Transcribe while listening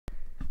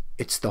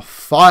It's the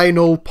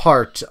final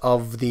part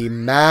of the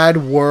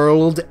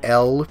MadWorld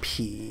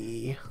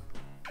LP.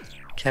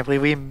 Can't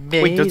believe we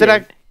made Wait, does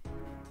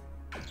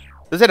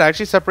it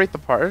actually separate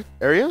the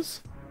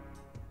areas?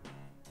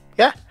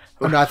 Yeah.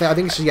 Oh, no, I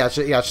think it's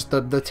just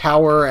the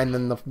tower, and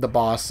then the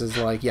boss is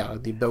like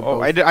the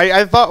Oh,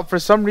 I thought for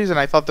some reason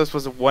I thought this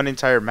was one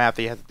entire map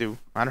that you had to do.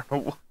 I don't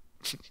know.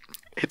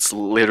 It's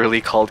literally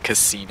called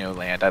Casino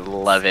Land. I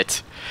love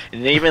it.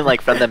 And even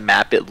like from the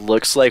map, it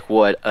looks like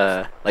what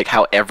like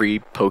how every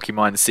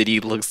Pokemon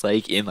city looks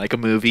like in like a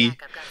movie.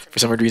 For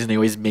some reason, they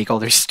always make all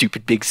their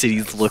stupid big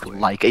cities look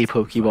like a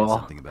Pokeball.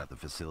 Something about the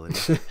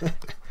facility. No,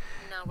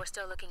 we're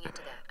still looking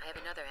into that. I have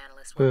another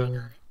analyst working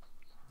on it.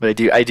 But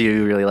I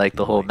do really like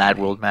the whole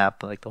MadWorld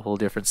map, like the whole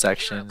different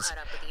sections.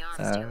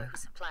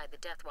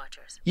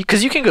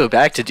 Because you can go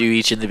back to do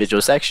each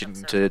individual section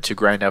to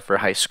grind out for a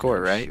high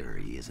score, right? Sure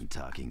he isn't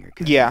talking or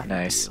Yeah.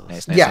 Nice.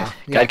 Yeah,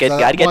 Gotta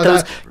get well,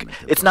 those.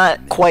 It's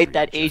not quite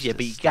that age yet,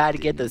 but you gotta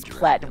get those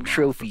platinum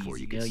trophies.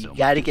 You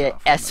gotta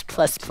get S++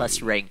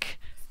 rank.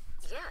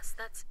 Yes,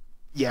 that's.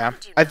 Yeah,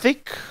 I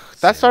think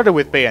that started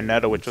with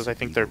Bayonetta, which was I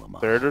think their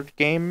third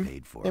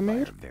game they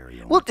made.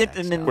 Well,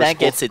 and then that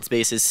gets its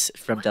basis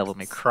from Devil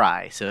May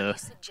Cry, so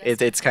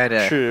it's kind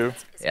of True.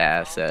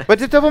 Yeah. So. But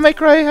did Devil May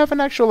Cry have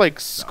an actual like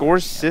score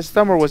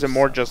system, or was it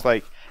more just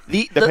like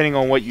depending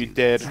on what you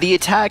did? The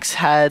attacks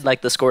had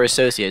like the score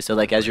associated, so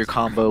like as your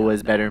combo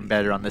was better and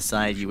better on the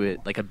side, you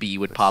would like a B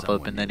would pop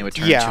up and then it would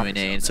turn to an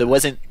A, and so it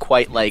wasn't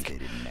quite like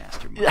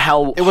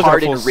how it was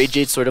hard and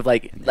rigid, sort of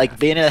like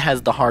Bayonetta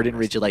has the hard and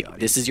rigid, like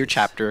this is your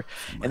chapter,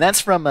 and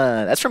that's from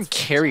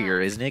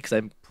Carrier, isn't it?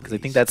 Because I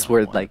think that's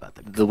where like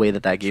the way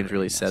that game's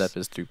really set up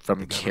is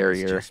from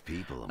Carrier.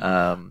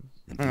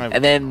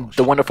 And then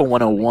the Wonderful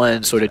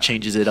 101 sort of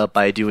changes it up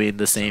by doing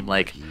the same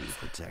like,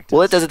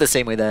 well, it does it the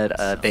same way that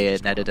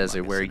Bayonetta does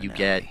it, where you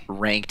get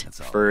ranked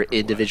for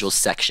individual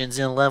sections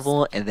in a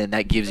level, and then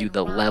that gives you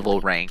the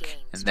level rank,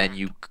 and then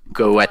you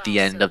go at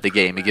the end of the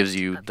game. It gives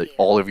you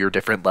all of your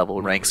different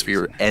level ranks for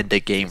your end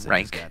of game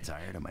rank.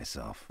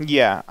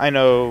 Yeah, I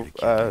know.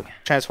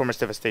 Transformers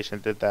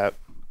Devastation did that.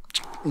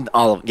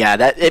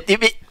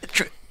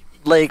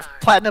 Like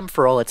Platinum,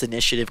 for all its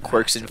initiative,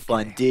 quirks, and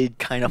fun, did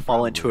kind of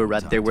fall into a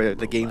rut there where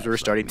the games were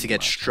starting to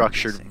get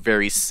structured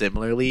very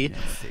similarly.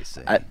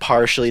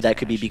 Partially that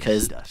could be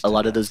because a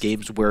lot of those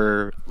games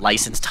were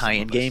licensed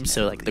tie-in games,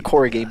 so like the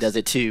core game does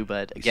it too,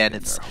 but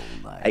again,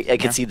 I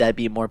could see that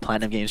being more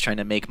Platinum games trying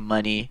to make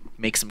money,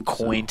 make some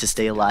coin to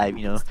stay alive,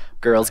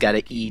 girls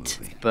gotta eat,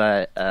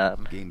 but I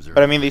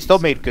mean, they still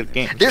made good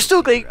games. They're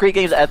still great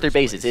games at their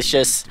basis. It's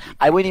just,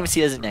 I wouldn't even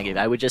see it as a negative.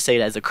 I would just say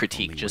it as a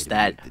critique, just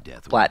that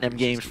Platinum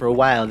games for a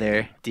while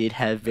there did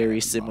have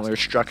very similar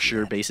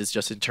structure basis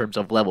just in terms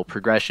of level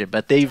progression,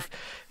 but they've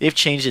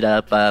changed it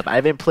up. I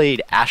haven't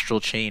played Astral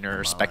Chain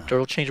or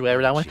Spectral Chain,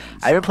 whatever that one.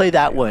 I haven't played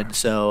that one,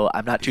 so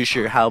I'm not too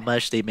sure how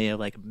much they may have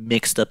like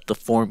mixed up the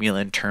formula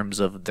in terms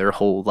of their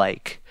whole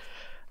like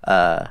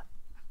the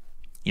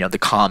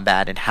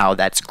combat and how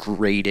that's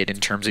graded in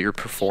terms of your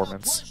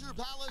performance.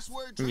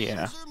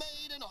 Yeah.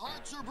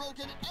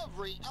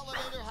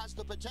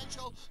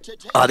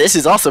 Oh, this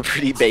is also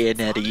pretty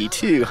Bayonetta-y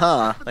too,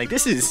 huh? Like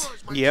this is.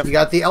 Yep. You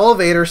got the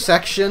elevator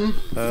section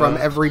from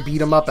every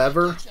beat 'em up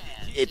ever.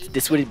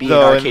 This wouldn't be an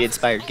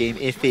arcade-inspired game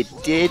if it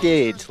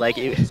didn't. Like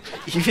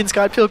even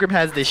Scott Pilgrim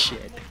has this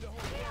shit.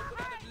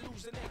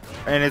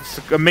 And it's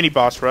a mini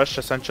boss rush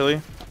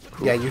essentially.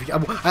 Yeah, you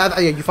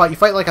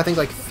fight like I think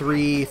like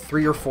three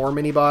or four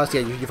mini boss.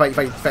 Yeah, you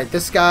fight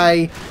this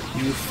guy.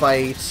 You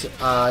fight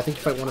I think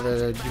you fight one of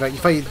the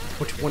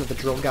one of the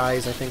drill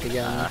guys, I think,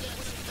 again.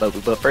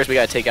 But first we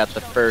gotta take out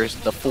the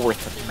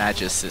fourth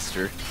Magus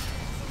sister.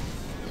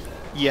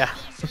 Yeah.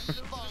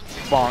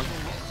 Bonk.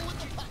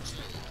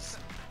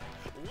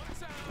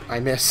 I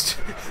missed.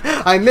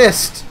 I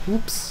missed.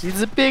 Oops.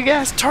 He's a big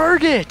ass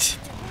target.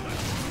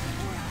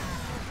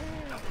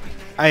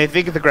 I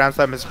think the ground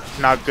slam is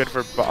not good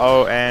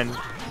for and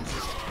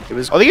it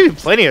was. Oh, they gave you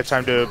plenty of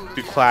time to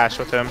do clash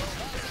with him.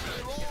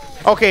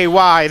 Okay,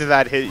 why did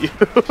that hit you?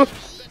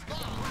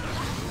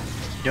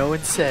 No one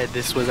said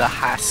this was a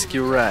Husky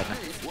run.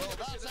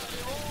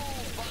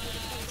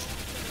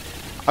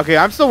 Okay,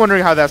 I'm still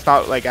wondering how that's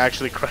not like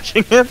actually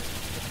crushing him.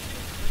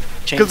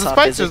 Because the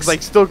spikes is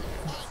like still.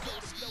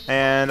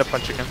 And a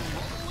punch again.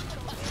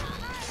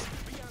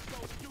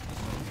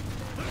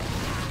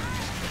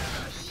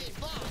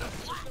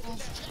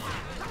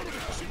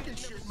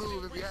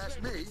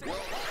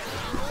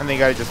 And then you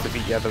gotta just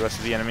defeat the rest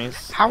of the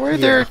enemies. How are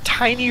there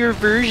tinier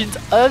versions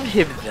of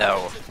him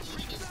though?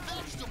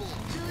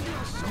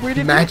 Where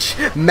did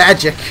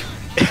magic.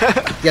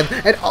 Yeah,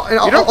 and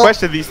you don't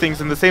question these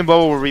things in the same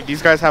level where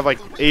these guys have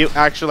like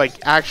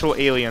actual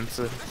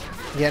aliens.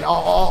 Yeah, and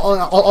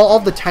all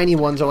the tiny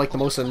ones are like the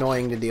most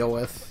annoying to deal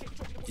with.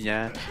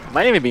 Yeah, it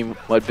might even be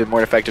a bit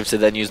more effective to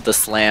then use the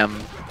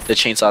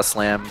chainsaw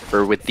slam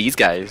with these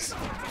guys,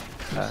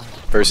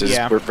 versus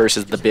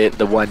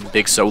the one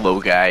big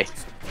solo guy.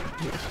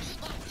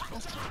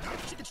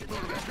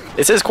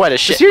 This is quite a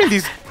shit. Just hearing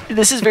these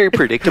This is very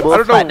predictable.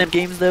 Platinum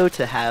games, though,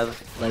 to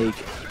have like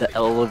the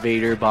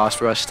elevator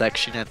boss rush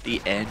section at the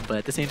end, but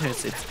at the same time,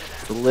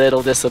 it's a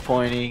little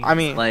disappointing. I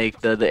mean, like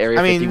the Area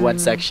 51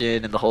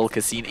 section and the whole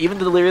casino, even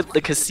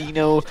the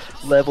casino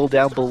level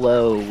down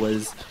below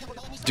was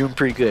doing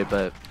pretty good,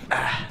 but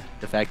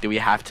the fact that we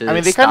have to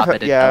they stop kind of,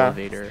 at an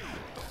elevator.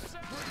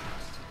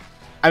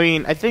 I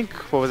mean, I think,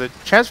 what was it?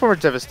 Transformers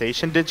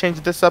Devastation did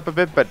change this up a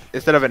bit, but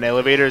instead of an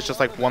elevator, it's just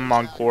like one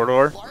long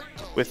corridor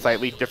with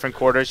slightly different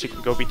corridors you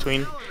can go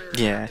between.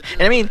 Yeah,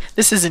 and I mean,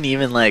 this isn't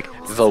even like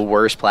the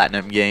worst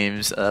Platinum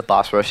Games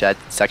boss rush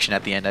section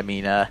at the end. I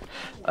mean,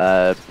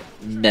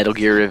 Metal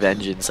Gear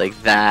Revengeance,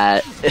 like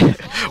that,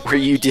 where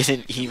you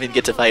didn't even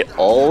get to fight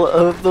all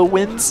of the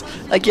wins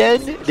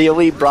again. They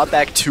only brought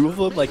back 2 of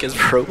them, like as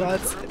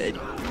robots. And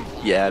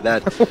yeah,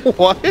 that.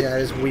 What? Yeah,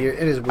 it is weird.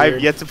 It is weird.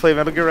 I've yet to play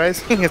Metal Gear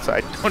Rising, so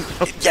I don't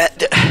know.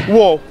 Yeah.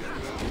 Whoa.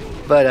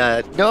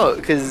 But no,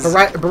 because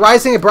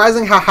Rising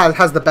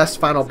has the best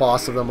final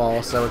boss of them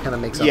all, so it kind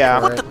of makes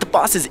up for it. The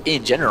bosses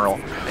in general.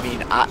 I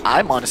mean,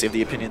 I'm honestly of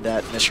the opinion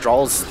that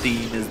Mistral's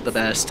theme is the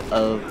best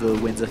of the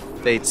Winds of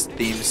Fate's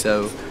theme.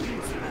 So,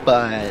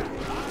 but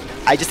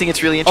I just think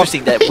it's really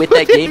interesting that with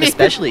that game,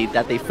 especially,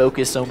 that they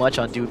focus so much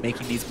on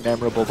making these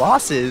memorable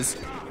bosses.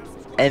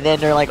 And then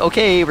they're like,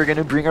 okay, we're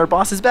gonna bring our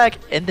bosses back,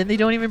 and then they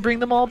don't even bring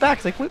them all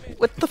back. It's like,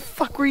 what the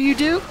fuck were you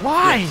doing?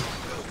 Why?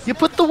 You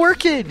put the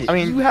work in. I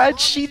mean, you had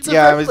sheets of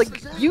them,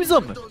 like, use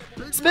them.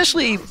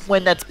 Especially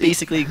when that's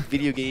basically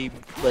video game,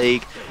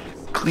 like,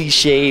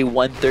 cliche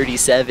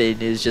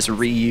 137 is just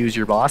reuse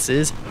your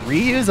bosses.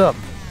 Reuse them.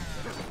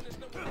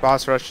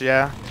 Boss rush,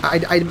 yeah.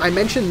 I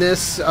mentioned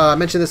this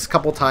a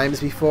couple times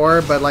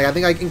before, but like I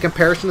think in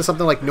comparison to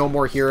something like No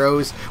More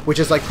Heroes, which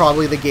is like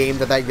probably the game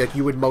that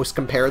you would most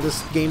compare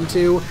this game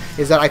to,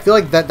 is that I feel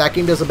like that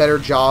game does a better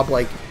job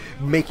like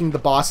making the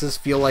bosses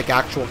feel like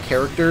actual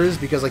characters,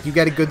 because like you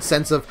get a good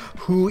sense of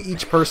who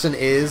each person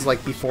is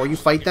like before you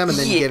fight them, and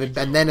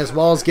then as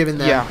well as giving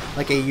them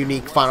like a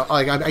unique final,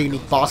 like a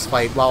unique boss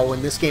fight. While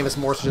in this game it's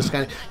more so just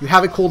kind of you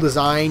have a cool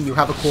design, you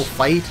have a cool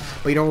fight,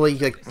 but you don't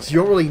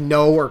really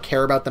know or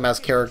care about them as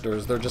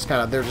characters. They're just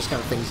kind of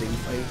things that you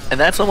fight. And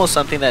that's almost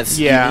something that's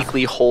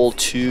uniquely whole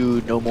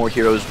to No More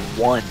Heroes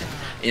 1.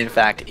 In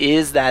fact,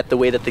 is that the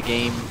way that the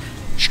game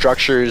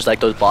structures like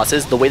those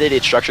bosses, the way that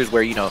it structures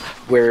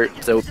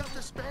so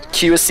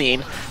cue a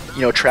scene,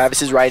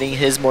 Travis is riding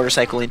his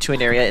motorcycle into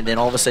an area, and then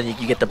all of a sudden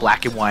you get the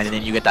black and white, and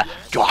then you get the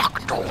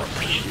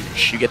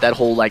you get that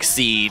whole like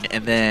scene,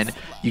 and then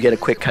you get a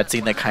quick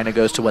cutscene that kind of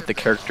goes to what's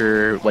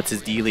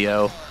his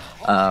dealio,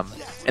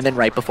 and then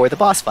right before the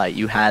boss fight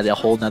you had a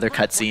whole nother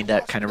cutscene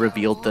that kind of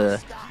revealed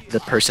the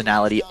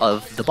personality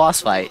of the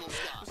boss fight.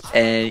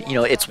 And,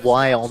 it's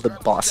why all the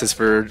bosses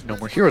for No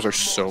More Heroes are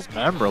so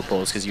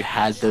memorable, is because you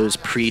had those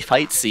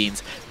pre-fight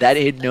scenes that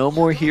in No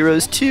More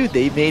Heroes 2,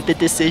 they made the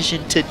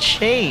decision to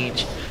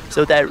change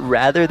so that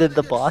rather than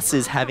the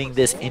bosses having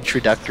this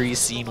introductory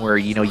scene where,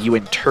 you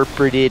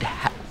interpreted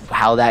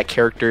how that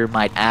character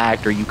might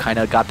act, or you kind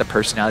of got the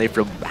personality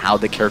from how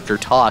the character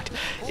talked,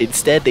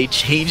 instead they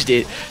changed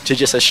it to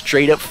just a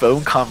straight-up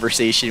phone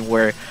conversation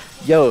where,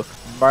 yo,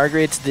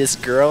 Margaret's this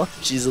girl,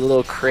 she's a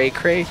little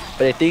cray-cray,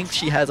 but I think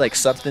she has like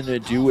something to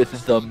do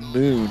with the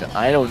moon.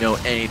 I don't know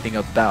anything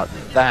about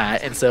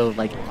that. And so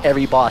like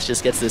every boss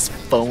just gets this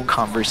phone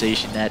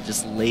conversation that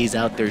just lays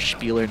out their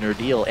spiel and their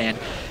deal. And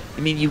I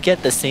mean, you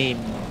get the same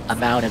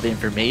amount of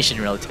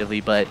information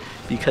relatively, but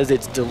because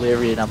it's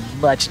delivered in a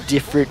much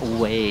different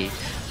way,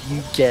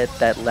 you get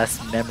that less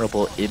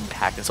memorable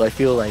impact. And so I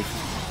feel like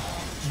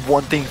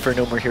one thing for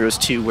No More Heroes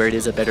 2, where it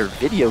is a better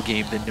video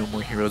game than No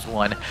More Heroes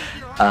 1,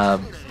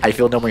 I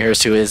feel No More Heroes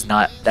 2 is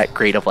not that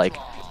great of like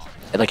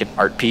an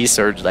art piece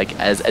or like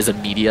as a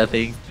media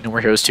thing. No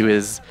More Heroes 2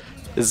 is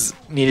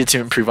needed to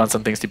improve on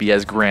some things to be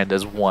as grand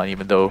as 1,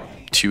 even though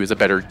 2 is a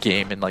better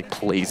game and like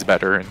plays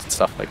better and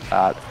stuff like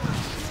that.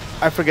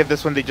 I forget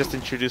this one. They just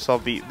introduced all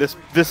this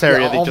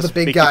area. They just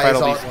make you fight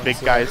all these big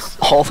guys.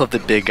 All of the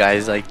big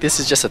guys. Like, this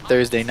is just a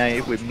Thursday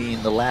night with me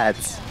and the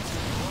lads.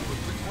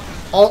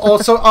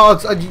 Also,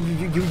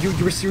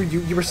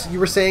 you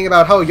were saying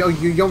about how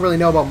you don't really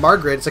know about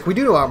Margaret. It's like, we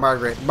do know about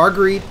Margaret.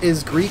 Marguerite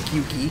is Greek,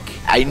 you geek.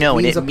 I know,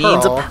 and it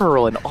means a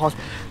pearl, and all.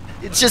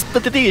 It's just,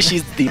 but the thing is,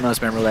 she's the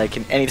most memorable. Like,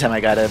 anytime I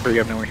gotta bring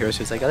up No More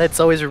Heroes, it's like, let's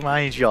always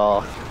remind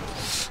y'all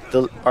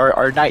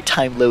our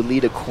nighttime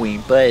Lolita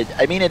queen. But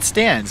I mean, it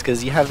stands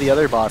because you have the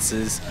other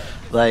bosses.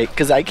 Like,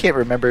 because I can't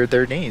remember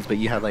their names, but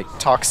you had like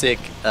Toxic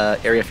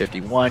Area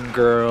 51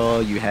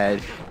 girl, you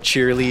had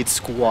Cheerlead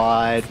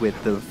Squad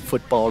with the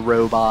football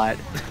robot,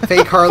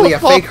 Fake Harley,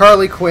 fake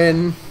Harley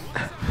Quinn.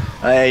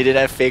 I did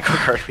have Fake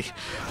Harley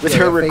with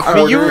her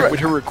recorder, with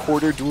her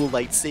recorder dual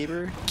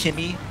lightsaber.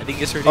 Kimmy, I think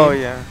is her name. Oh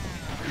yeah,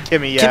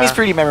 Kimmy. Yeah, Kimmy's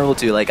pretty memorable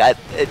too. Like I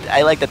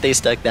like that they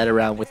stuck that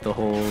around with the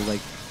whole like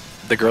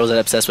the girls that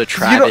are obsessed with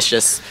Travis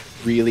just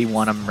really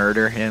want to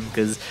murder him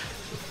because.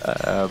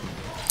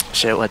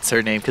 Shit, what's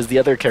her name? Because the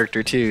other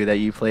character too that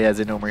you play as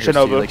in No More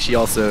Heroes 2, like she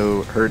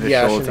also her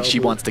initial thing,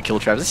 she wants to kill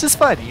Travis. It's just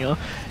fun,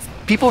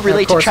 People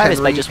relate to Travis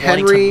by just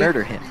wanting to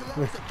murder him.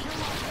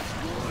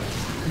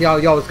 You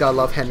always gotta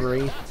love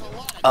Henry.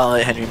 Oh,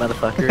 Henry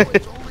motherfucker.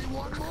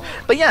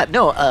 But yeah,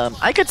 no,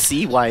 I could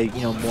see why,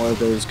 you know, more of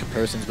those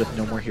comparisons with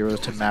No More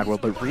Heroes to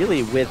MadWorld, but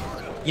really with,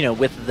 you know,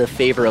 with the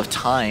favor of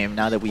time,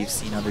 now that we've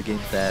seen other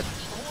games that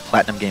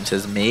Platinum Games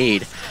has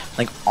made,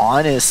 like,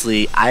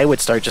 honestly, I would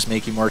start just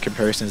making more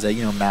comparisons that,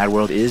 you know,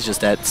 MadWorld is just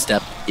that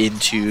step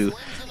into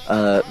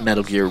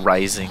Metal Gear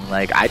Rising.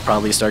 Like, I'd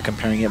probably start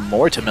comparing it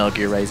more to Metal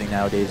Gear Rising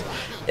nowadays.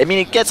 I mean,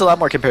 it gets a lot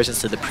more comparisons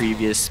to the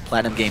previous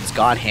Platinum Games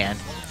God Hand,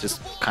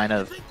 just kind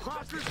of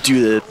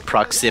due to the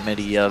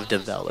proximity of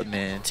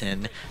development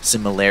and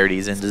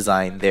similarities in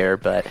design there,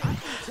 but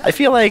I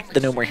feel like the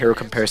No More Hero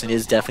comparison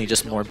is definitely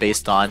just more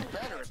based on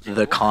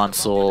the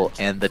console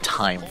and the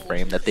time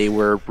frame that they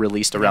were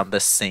released around the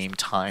same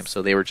time,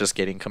 so they were just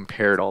getting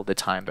compared all the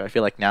time. But I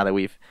feel like now that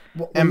we've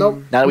given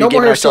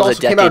ourselves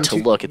a decade to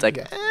look, it's like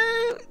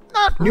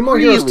not New More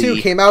really. Heroes 2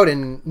 came out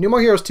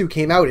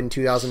in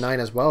 2009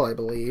 as well, I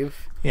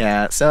believe.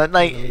 Yeah, so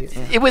like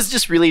it was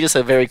just really just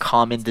a very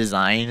common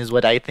design is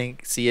what I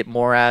see it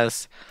more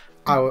as.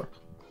 I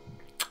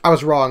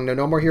was wrong.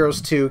 No More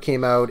Heroes 2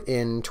 came out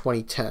in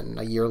 2010,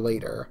 a year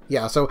later.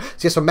 Yeah, so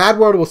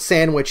MadWorld was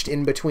sandwiched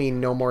in between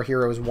No More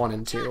Heroes 1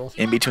 and 2.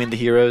 In between the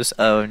heroes?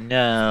 Oh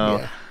no.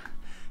 Yeah.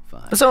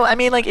 So I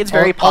mean, like, it's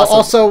very possible.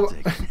 Also,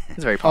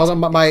 it's very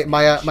possible.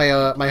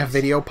 my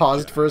video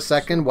paused for a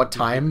second. What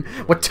time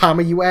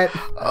are you at?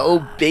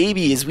 Oh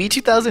baby, is we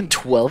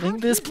 2012ing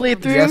this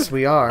playthrough? Yes,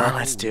 we are. Oh,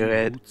 let's do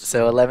it.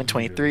 So 11,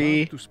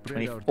 23,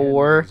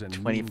 24,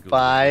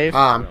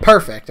 25.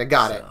 Perfect. I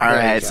got it. All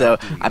right, so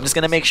I'm just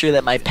gonna make sure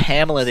that my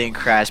Pamela didn't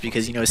crash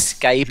because, you know,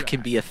 Skype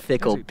can be a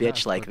fickle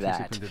bitch like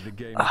that.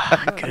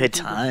 Good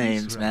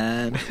times,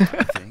 man.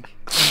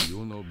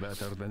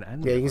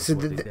 Yeah, you can see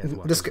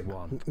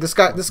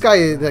this guy.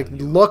 Like,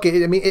 look.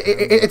 I mean,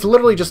 it's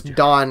literally just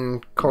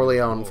Don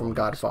Corleone from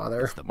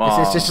Godfather.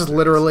 It's just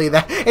literally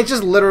that. It's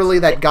just literally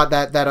that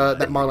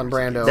Marlon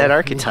Brando. That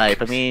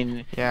archetype. I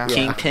mean, Yeah.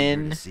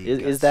 Kingpin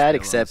is that,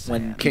 except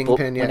when people,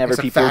 Kingpin, yeah, whenever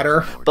except people,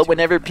 fatter. but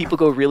whenever people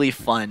go really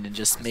fun and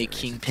just make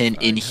Kingpin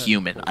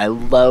inhuman. I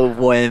love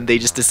when they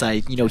just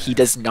decide, you know, he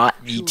does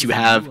not need to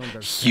have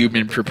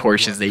human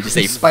proportions. They just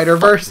say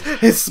Spider-Verse.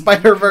 His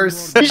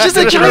Spider-Verse. He's just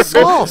a giant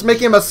ball. Just make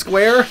him a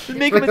square.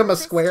 Make him a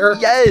square.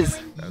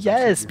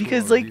 Yes,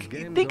 because, like,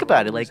 think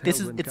about it. Like, it's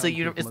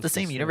the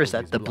same universe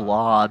that the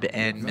Blob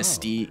and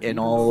Mystique and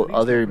all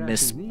other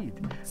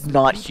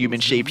not human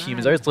shaped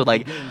humans are. So,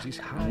 like,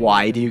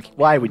 why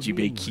would you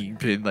make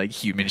Kingpin like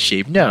human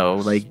shaped? No,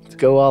 like,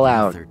 go all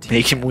out,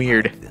 make him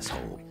weird. This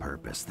whole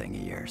purpose thing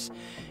of yours,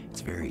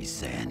 it's very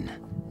zen.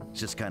 It's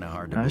just kind of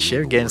hard to.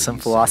 Sure, getting some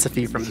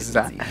philosophy from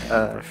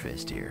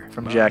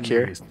from Jack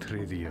here.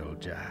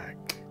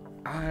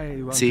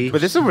 See, But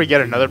this is where we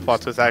get another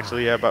plot twist,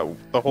 actually, about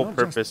the whole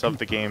purpose of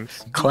the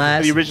games.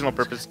 class, The original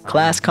purpose.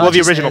 class Well, the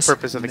consciousness. original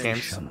purpose of the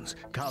games. Nations,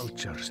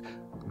 cultures,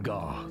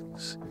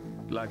 gods,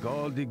 like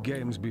all the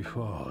games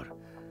before.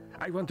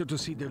 I wanted to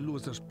see the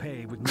losers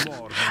pay with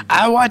more than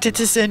I wanted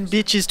to send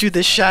bitches to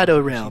the Shadow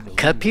Realm.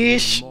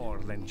 Capiche? more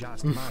than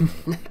just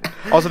money.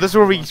 Also, this is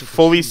where we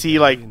fully see,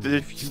 like, the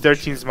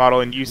 13's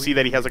model, and you see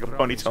that he has, like, a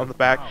ponytail in the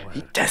back.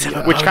 He does have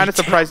a Which kind of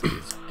ponytail. surprised...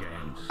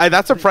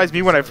 that surprised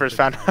me when I first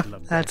found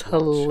out. That's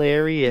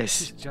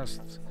hilarious.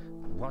 Just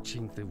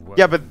watching the world.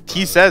 Yeah, but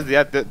he says,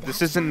 yeah,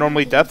 this isn't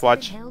normally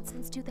Deathwatch. Held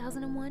since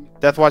 2001?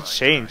 Deathwatch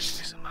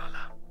changed.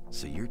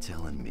 So you're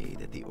telling me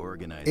that the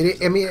organizers.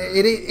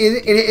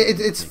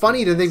 It's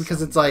funny to think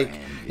because it's like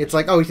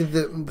oh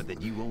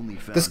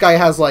this guy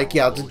has like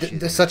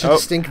such a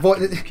distinct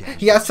voice.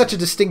 He has such a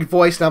distinct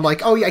voice, and I'm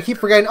like, oh yeah, I keep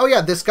forgetting. Oh yeah,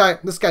 this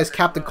guy's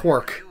Captain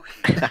Quark.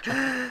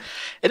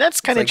 And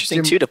that's kind of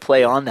interesting too, to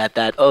play on that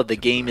the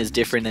game is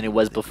different than it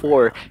was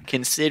before,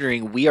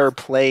 considering we are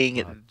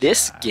playing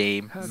this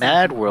game,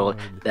 MadWorld,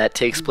 that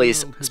takes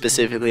place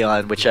specifically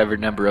on whichever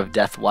number of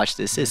Deathwatch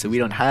this is, so we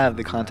don't have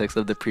the context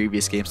of the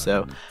previous game.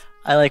 So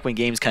I like when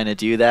games kind of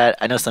do that.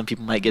 I know some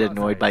people might get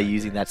annoyed by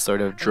using that sort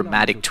of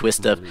dramatic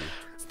twist of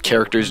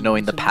characters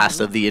knowing the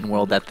past of the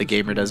in-world that the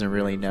gamer doesn't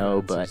really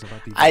know, but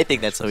I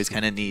think that's always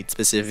kind of neat,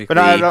 specifically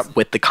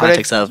with the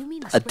context of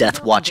a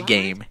Deathwatch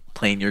game,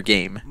 playing your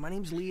game. My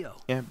name's Leo.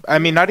 Yeah, I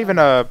mean, not even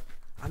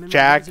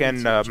Jack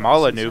and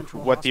Mala knew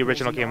what the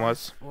original game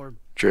was.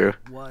 True.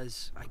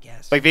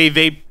 Like,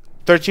 they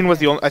 13 was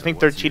the only... I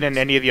think 13 and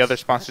any of the other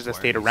sponsors that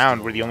stayed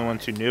around were the only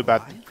ones who knew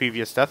about the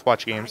previous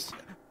Deathwatch games.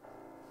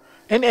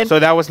 And So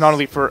that was not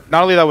only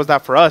that was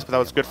that for us, but that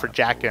was good for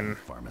Jack and...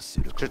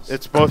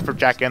 It's both for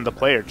Jack and the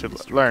player to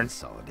learn.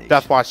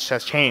 Deathwatch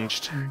has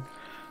changed.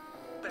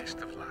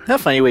 how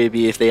funny would it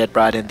be if they had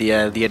brought in the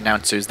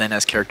announcers then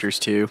as characters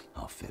too?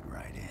 I'll fit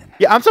right in.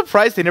 Yeah, I'm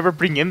surprised they never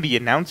bring in the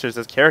announcers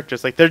as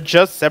characters. Like, they're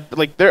just separate.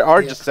 Like, there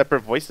are just separate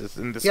voices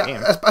in this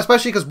game.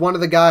 Especially because one of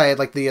the guy,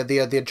 like the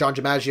John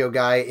DiMaggio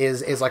guy,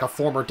 is like a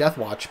former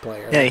Deathwatch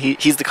player. Yeah,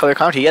 he's the color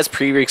commentator. He has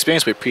previous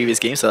experience with previous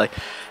games, so like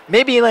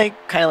maybe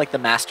like kind of like the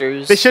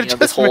Masters. They should you know,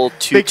 this just whole they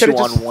two could've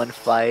on just- one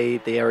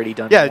fight. They already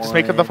done. Yeah, just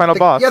make them the final They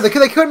boss.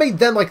 could have made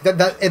them like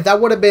that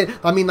would have been.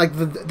 I mean, like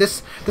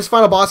this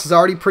final boss is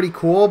already pretty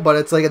cool, but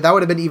it's like that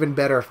would have been even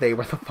better if they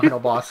were the final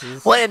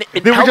bosses. Well, and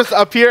They were just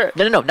up here.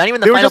 No, not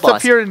even the They were final just up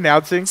boss. here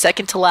announcing.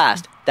 Second to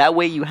last. That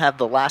way you have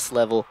the last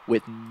level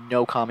with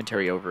no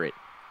commentary over it.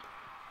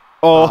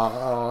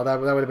 Oh, That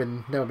would have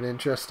been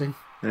interesting.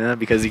 Yeah,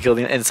 because he killed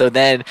him. And so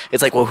then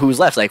it's like, well, who's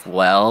left? Like,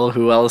 well,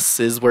 who else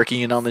is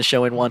working in on the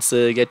show and wants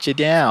to get you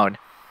down?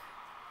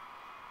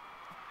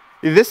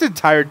 this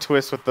entire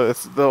twist with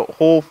the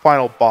whole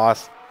final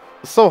boss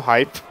is so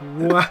hype.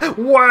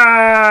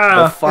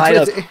 Wow! The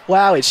final,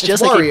 wow, it's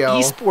just like an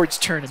Wario. esports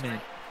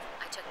tournament.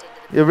 I checked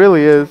into the It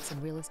really is.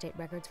 some real estate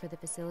records for the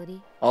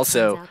facility.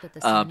 Also, Turns out that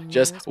the signing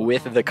just rules were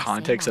with all the in same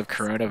context of office.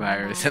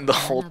 coronavirus and the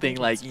whole Another thing,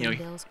 like, you know,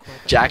 Spring Bill's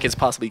corporate Jack is office.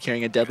 possibly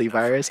carrying a deadly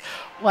virus.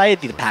 Why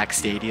the packed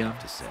stadium?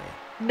 To say.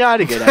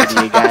 Not a good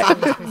idea,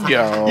 guys.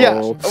 Yo.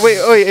 Yeah.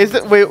 Wait. Is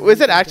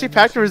it actually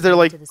packed or is there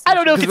like? I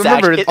don't know if it's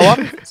Remember, actually. a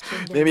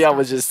lot Maybe I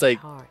was just like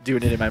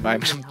doing it in my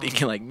mind. But I'm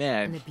thinking like,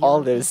 man,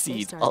 all those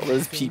seats, all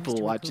those people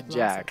watching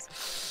Jack,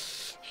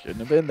 shouldn't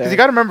have been Because you there.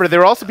 gotta remember, there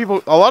were also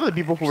people. A lot of the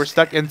people who were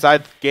stuck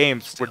inside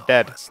games were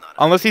dead.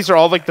 Unless these are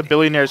all like the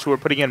billionaires who were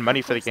putting in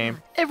money for the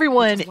game.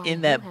 Everyone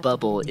in that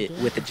bubble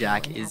with the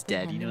Jack is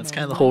dead. You know, it's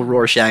kind of the whole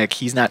Rorschach.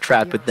 He's not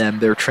trapped with them;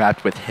 they're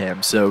trapped with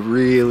him. So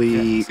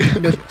really,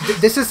 No,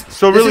 this is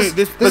So really, is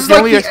this is the like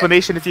only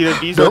explanation is either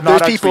these are nope, not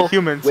there's actually people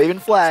humans. waving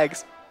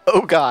flags.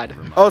 Oh God.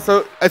 Oh,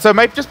 so it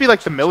might just be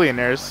like the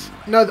millionaires.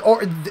 No,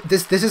 or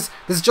this is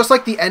just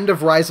like the end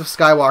of Rise of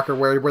Skywalker,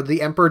 where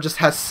the Emperor just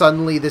has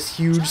suddenly this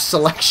huge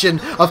selection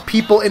of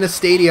people in a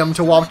stadium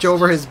to watch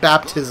over his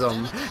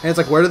baptism, and it's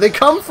like, where do they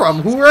come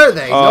from? Who are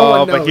they? No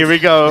one knows. But here we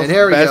go. And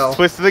here we Best go.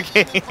 twist of the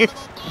game.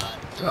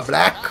 The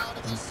Black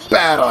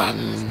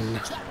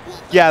Baron.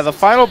 Yeah, the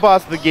final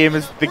boss of the game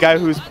is the guy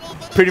who's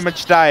pretty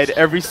much died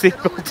every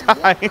single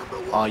time.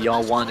 Oh,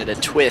 y'all wanted a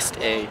twist,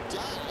 eh?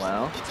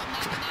 Well,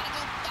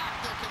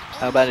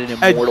 how about an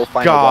immortal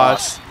final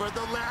gosh.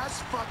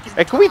 boss?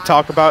 Hey, can we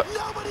talk about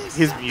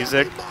his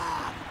music?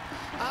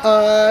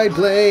 I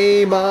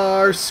blame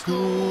our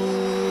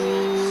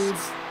schools.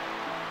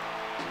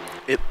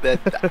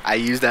 I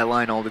use that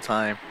line all the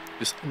time,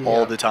 just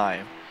all the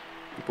time.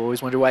 People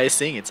always wonder why I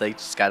sing. It's like,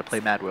 just gotta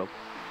play MadWorld.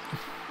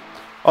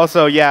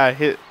 Also, yeah,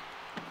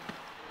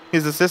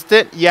 his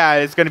assistant, yeah,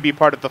 is going to be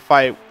part of the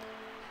fight.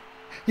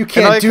 You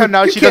can't do,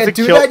 now you she can't doesn't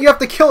do kill- that. You have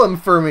to kill him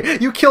for me.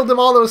 You killed him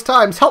all those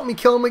times. Help me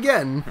kill him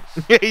again.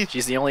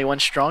 She's the only one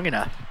strong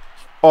enough.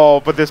 Oh,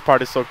 but this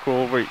part is so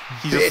cool. Where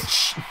he just,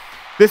 Bitch.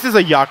 this is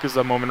a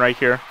Yakuza moment right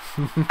here.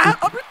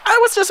 I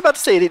was just about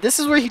to say, this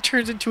is where he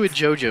turns into a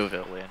JoJo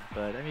villain.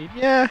 But, I mean,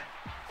 yeah.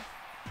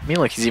 I mean,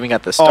 look, he's even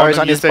got the stars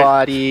the on his music.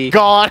 body.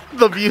 God,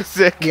 the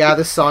music. Yeah,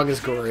 this song is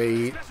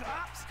great.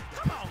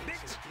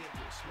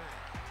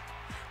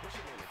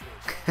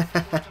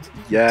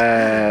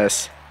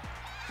 Yes.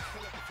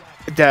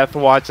 Death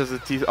watches a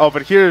tease. Oh,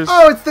 but here's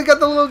Oh, it's they got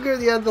the little girl.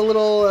 Yeah, the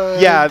little.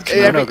 yeah.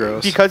 Kimono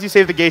girls. Because you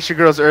saved the geisha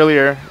girls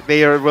earlier,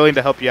 they are willing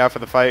to help you out for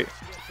the fight.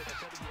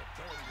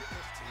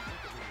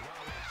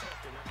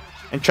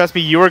 And trust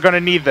me, you are gonna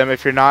need them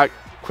if you're not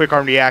quick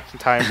arm reaction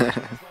time.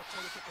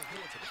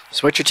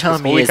 So what you're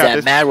telling me Holy is cow, that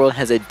this- MadWorld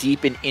has a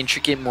deep and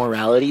intricate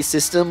morality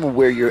system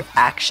where your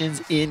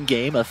actions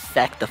in-game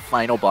affect the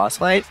final boss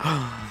fight?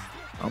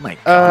 Oh my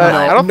god.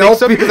 I don't No, think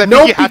so because I think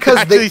no, you have to because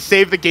actually they-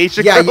 save the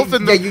geisha Yeah, girls.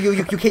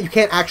 you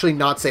can't actually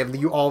not save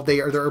them.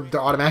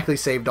 They're automatically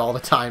saved all the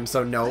time.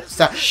 So no,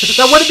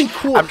 that would be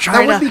cool. I'm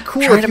trying that would to, be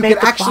cool trying if to you make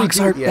could the actually box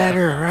do art yeah.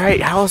 better,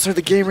 right? How else are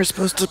the gamers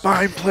supposed to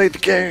buy and play the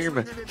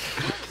game?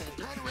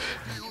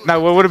 Now,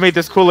 what would have made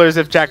this cooler is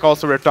if Jack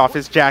also ripped off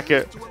his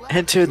jacket.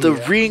 Enter the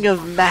Ring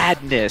of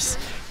Madness,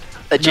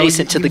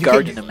 adjacent to the you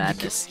Garden can't- of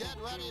Madness.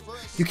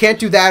 You can't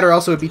do that, or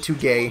else it would be too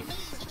gay.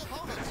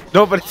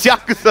 No, but it's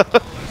Yakuza.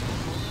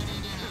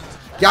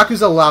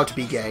 Yakuza allowed to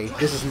be gay.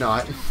 This is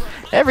not.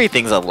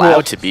 Everything's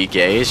allowed to be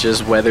gay, it's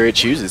just whether it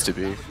chooses to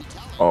be.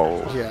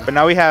 Oh. Yeah. But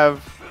now we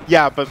have,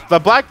 yeah, but the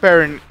Black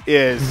Baron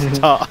is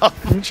tough.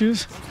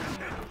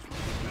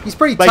 He's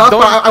pretty Like, tough,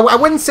 don't- but I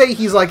wouldn't say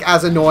he's like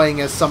as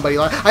annoying as somebody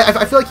like.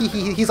 I feel like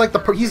he's like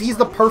he's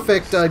the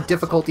perfect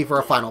difficulty for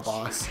a final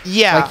boss.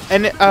 Yeah, Like-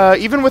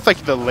 and even with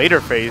like the later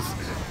phase,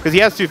 because he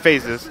has two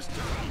phases.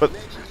 But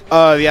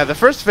yeah, the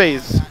first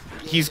phase,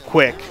 he's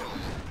quick.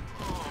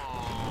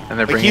 And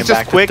they're Like, bringing he's just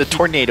back quick. the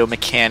tornado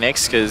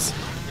mechanics, because,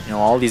 you know,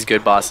 all these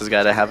good bosses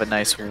gotta have a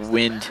nice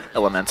wind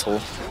elemental.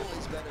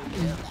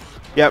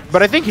 Yeah,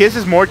 but I think his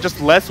is more just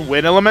less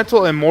wind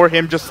elemental and more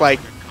him just like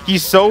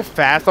he's so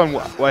fast on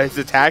his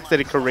attacks that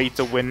it creates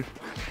a wind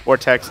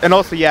vortex. And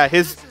also, yeah,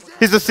 his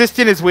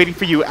assistant is waiting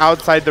for you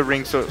outside the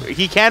ring, so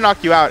he can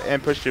knock you out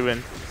and push you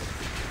in.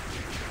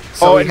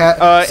 So it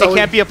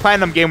can't be a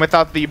platinum game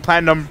without the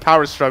platinum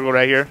power struggle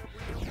right here.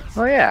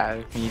 Oh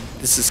yeah, I mean,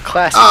 this is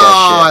classic Oh,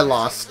 I that shit.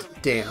 lost.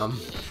 Damn.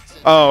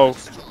 Oh,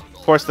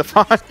 poor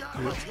Stefan.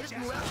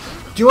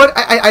 you know what?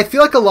 I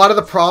feel like a lot of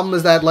the problem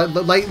is that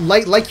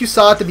like you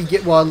saw at the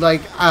beginning. Well,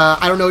 like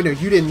I don't know, no,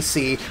 you didn't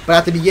see, but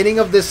at the beginning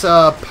of this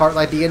part,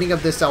 like beginning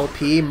of this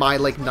LP, my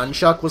like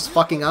nunchuck was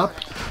fucking up,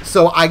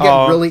 so I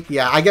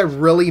get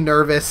really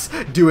nervous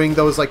doing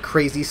those like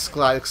crazy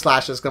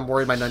slashes. 'Cause I'm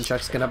worried my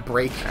nunchuck's gonna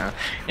break. Yeah.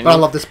 But I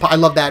love this. I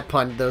love that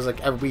pun. There's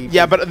like every.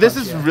 Yeah, but this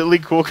is really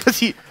cool because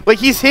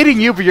he's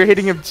hitting you, but you're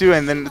hitting him too,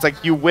 and then it's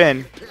like you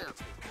win.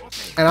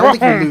 And I don't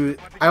think you lose.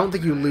 I don't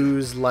think you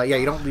lose life. Yeah,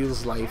 you don't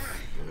lose life.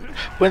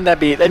 Wouldn't that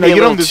be? That'd No, be a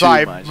you little don't too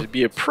decide. much. It'd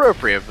be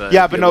appropriate, but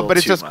Yeah, but no, but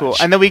it's too just cool.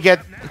 much. And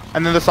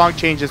then the song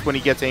changes when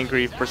he gets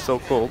angry for So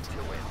Cold.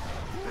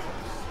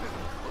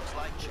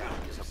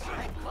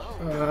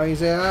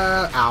 He's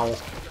ow.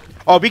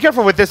 Oh, be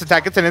careful with this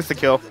attack. It's an insta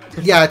kill.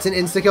 Yeah, it's an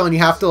insta kill, and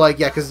you have to like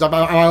because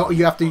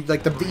you have to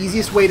like the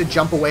easiest way to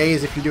jump away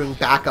is if you're doing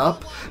back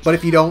up. But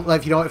if you don't,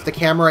 if the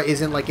camera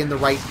isn't like in the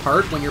right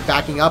part when you're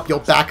backing up, you'll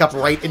back up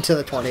right into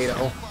the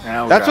tornado.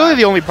 Oh, That's really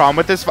the only problem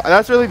with this.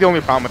 That's really the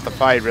only problem with the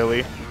fight,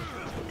 really.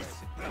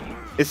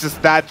 It's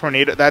just that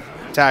tornado, that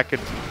attack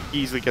could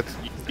easily get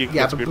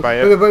screwed by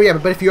it.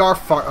 But if you are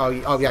far,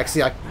 oh yeah,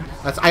 see, I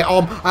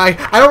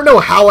don't know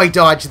how I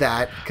dodged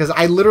that because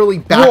I literally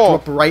backed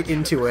up right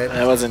into it.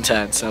 That was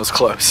intense. That was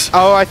close.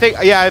 Oh, I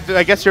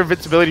guess your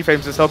invincibility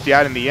frames just helped you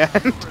out in the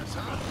end.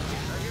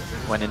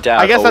 When in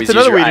doubt, I guess that's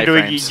another way to do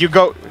it.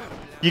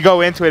 You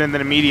go into it and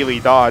then immediately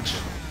dodge.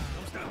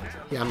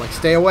 Yeah, I'm like,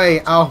 stay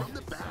away. Oh.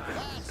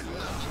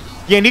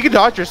 Yeah, and you can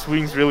dodge your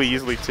swings really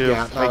easily too.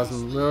 Yeah, like,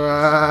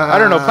 I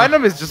don't know.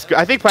 Platinum is just good.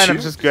 I think Platinum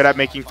is just good at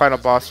making final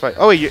boss fight.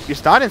 Oh, wait, you're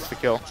not insta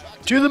kill.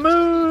 To the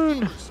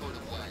moon.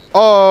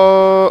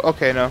 Oh,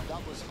 okay, no.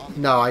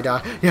 No, I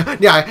died. Yeah.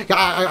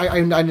 I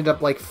ended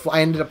up like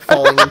I ended up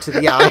falling into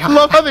the. Yeah, I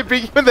love how they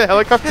bring you in the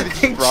helicopter.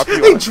 They drop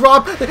you. They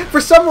drop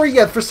for some reason.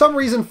 Yeah, for some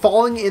reason,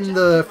 falling in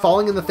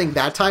the thing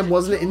that time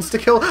wasn't an insta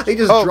kill. They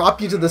just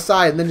drop you to the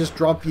side and then just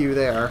drop you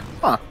there.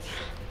 Huh.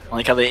 I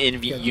like how the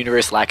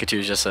in-universe Lakitu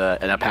is just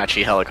an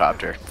Apache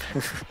helicopter.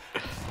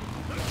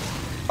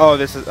 Oh,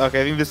 this is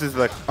okay. I think this is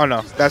like. Oh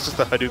no, that's just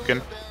a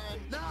Hadouken.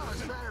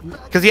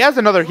 Because he has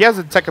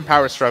a second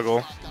power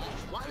struggle.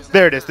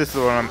 There it is. This is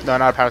the one. No,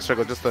 not a power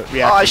struggle, just the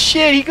reaction. Oh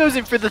shit! He goes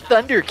in for the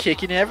thunder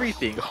kick and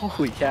everything.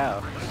 Holy cow!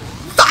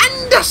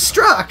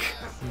 Thunderstruck.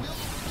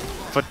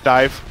 Foot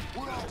dive.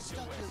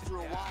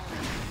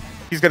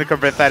 He's gonna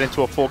convert that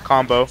into a full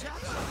combo,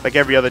 like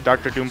every other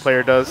Doctor Doom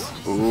player does.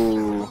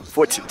 Ooh,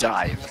 foot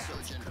dive.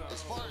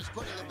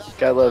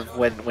 I love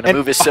when a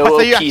move is so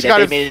OP that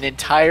they made an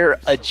entire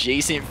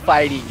adjacent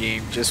fighting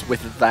game just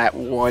with that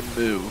one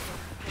move.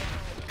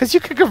 Because you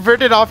can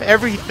convert it off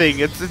everything.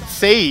 It's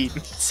insane.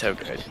 So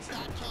good.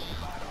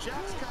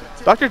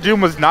 Dr. Doom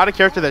was not a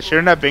character that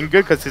shouldn't have been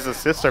good because his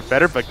assists are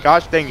better, but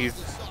gosh dang,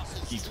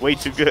 he's way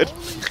too good.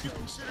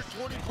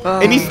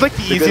 And he's like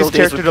the easiest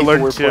character to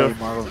learn too.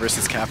 Marvel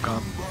vs.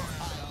 Capcom.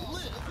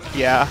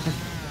 Yeah.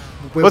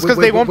 Well, it's because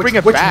they won't bring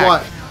it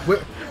back.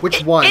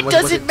 Which one? It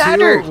doesn't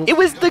matter. It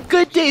was the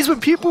good days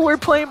when people were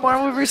playing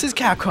Marvel vs.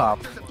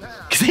 Capcom.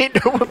 Because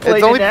ain't no one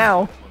playing it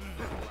now.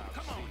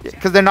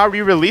 Because they're not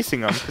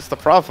re-releasing them. It's the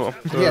problem.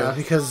 Yeah,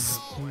 because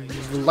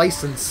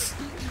license.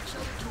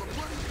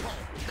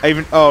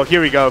 Oh,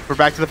 here we go. We're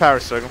back to the power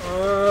struggle.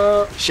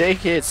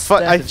 Shake it,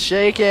 Stefan,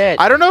 shake it.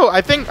 I don't know.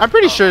 I'm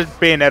pretty sure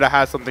Bayonetta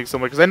has something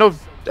similar because I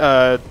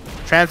know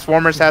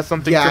Transformers has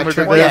something similar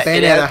to this.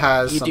 Bayonetta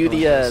has. You do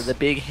the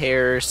big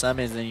hair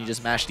summons, and then you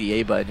just mash the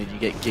A button, and you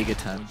get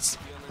gigatons.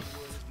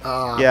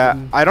 Yeah,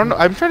 I don't know.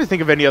 I'm trying to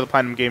think if any other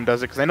Platinum game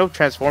does it because I know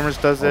Transformers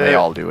does it. They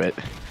all do it.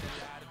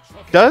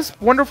 Does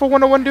Wonderful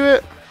 101 do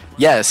it?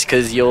 Yes,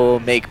 because you'll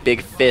make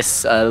big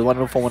fists.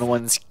 Wonderful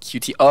 101's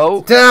QT.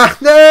 Oh!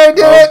 They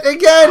did it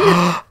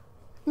again!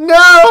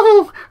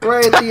 No!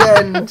 Right at the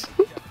end.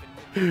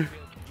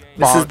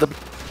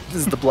 This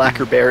is the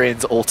Blacker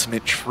Baron's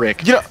ultimate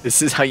trick. Yeah.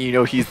 This is how you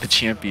know he's the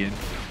champion.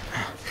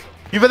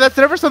 Yeah, but that's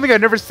never something I've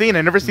never seen.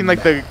 I've never seen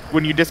like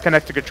when you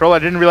disconnect the controller. I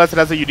didn't realize it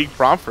has a unique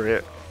prompt for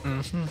it.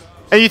 Mm-hmm.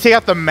 And you take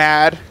out the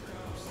mad.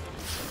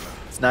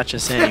 It's not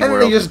just any And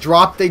then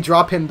they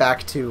drop him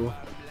back too.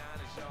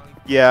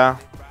 Yeah,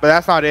 but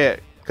that's not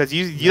it. Because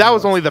that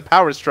was only the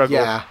power struggle.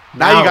 Yeah.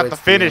 Now you got the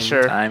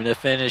finisher. Time to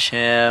finish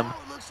him.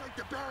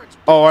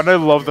 Oh, and I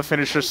love the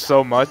finisher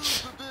so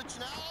much.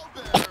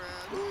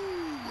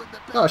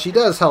 Oh, she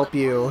does help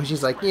you.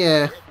 She's like,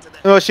 yeah.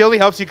 No, she only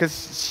helps you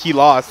because he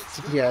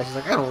lost. Yeah, she's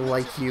like, I don't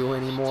like you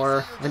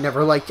anymore. I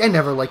never liked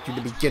you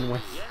to begin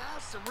with.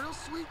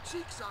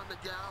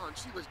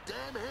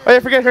 Oh, I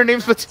forget her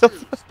name's Matilda.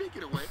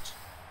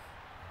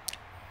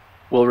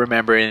 We'll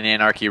remember in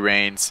Anarchy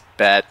Reigns.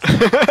 Bet.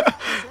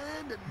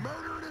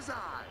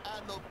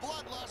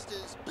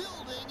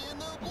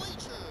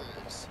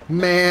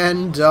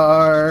 Man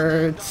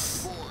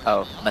darts.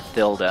 Oh,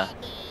 Matilda.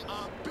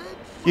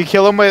 You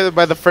kill him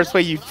by the first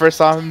way you first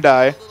saw him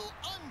die.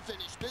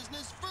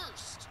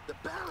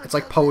 It's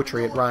like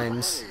poetry, it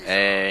rhymes.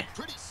 Hey.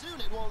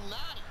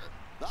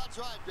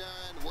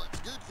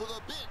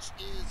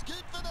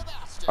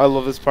 I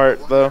love this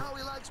part though.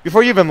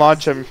 Before you even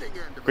launch him,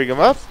 bring him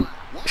up.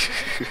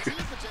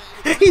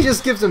 He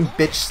just gives him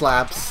bitch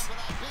slaps.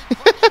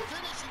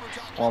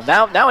 Well,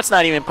 now it's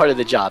not even part of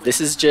the job.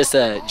 This is just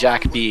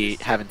Jack B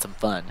having some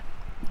fun.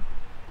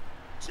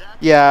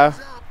 Yeah,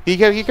 he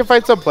can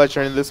find some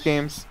pleasure in this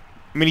games.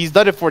 I mean, he's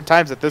done it 4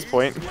 times at this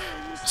point.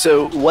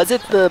 So, was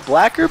it the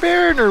Blacker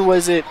Baron or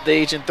was it the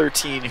Agent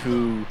 13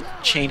 who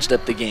changed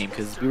up the game?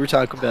 Because we were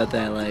talking about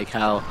that, like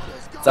how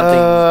something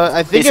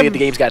I think basically the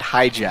games got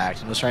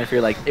hijacked. I was trying to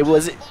figure like it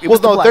was the no,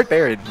 Black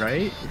Baron,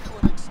 right?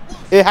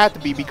 It had to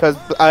be because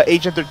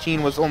Agent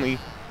 13 was only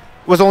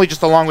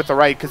just along with the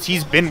right because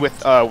he's been with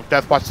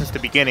Deathwatch since the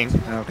beginning.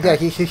 Okay. Yeah,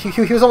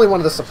 he was only one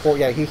of the support.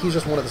 Yeah, he's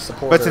just one of the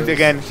supporters. But since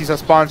again he's a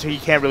sponsor, he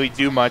can't really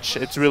do much.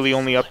 It's really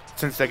only up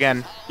since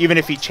again. Even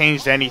if he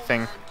changed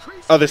anything,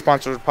 other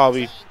sponsors would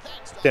probably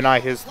deny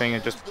his thing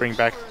and just bring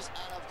back.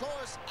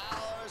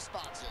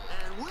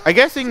 I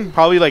guessing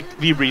probably like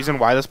the reason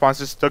why the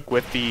sponsors stuck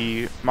with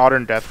the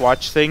modern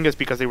Deathwatch thing is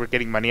because they were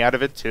getting money out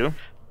of it too.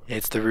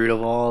 It's the root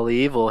of all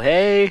evil.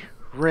 Hey,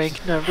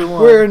 rank number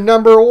 1. We're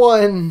number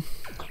 1.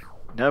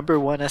 Number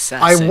 1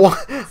 assassin.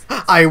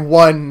 I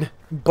won,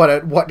 but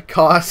at what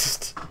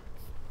cost?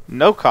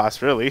 No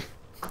cost, really.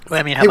 Well,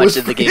 I mean, how much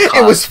did the game cost?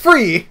 It was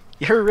free.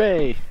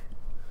 Hooray!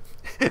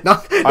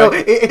 No,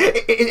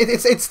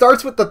 it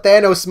starts with the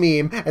Thanos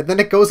meme, and then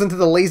it goes into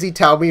the Lazy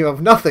Tao meme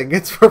of nothing.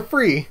 It's for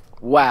free.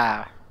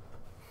 Wow.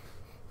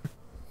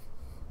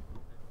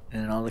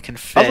 And all the I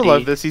confetti. also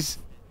love this. He's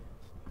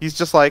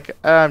just like,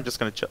 I'm just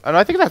gonna chill. And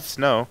I think that's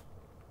snow.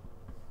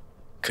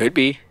 Could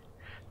be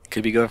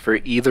going for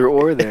either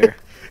or there.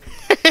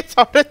 It's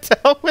hard to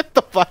tell with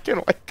the black and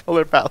white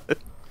color palette.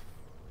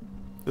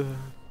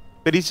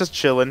 But he's just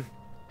chilling.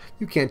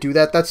 You can't do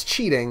that. That's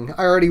cheating.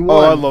 I already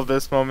won. Oh, I love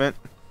this moment.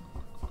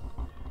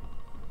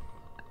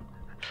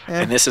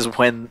 And this is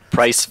when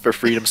Price for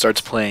Freedom starts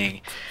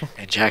playing,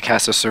 and Jack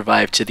has to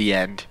survive to the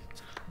end.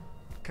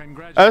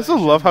 I also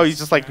love how he's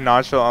just like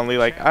nonchalantly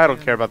like, I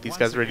don't care about these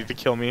guys ready to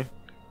kill me.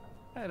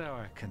 At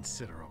our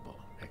considerable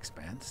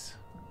expense.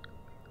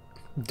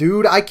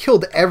 Dude, I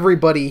killed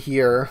everybody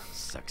here.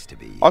 Sucks to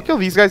be. I'll kill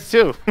these guys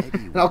too.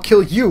 And I'll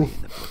kill you.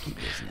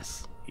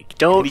 You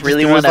don't just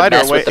really threw want his to lighter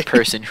mess away. with the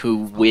person who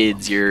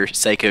wins your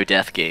psycho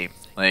death game.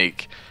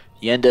 Like,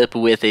 you end up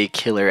with a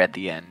killer at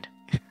the end.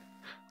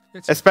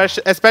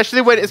 Especially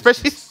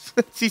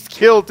since he's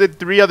killed in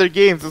 3 other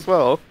games as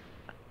well.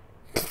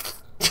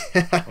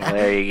 Well,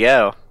 there you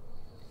go.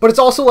 But it's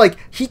also like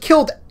he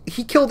killed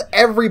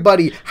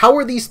everybody. How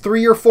are these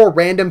 3 or 4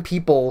 random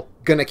people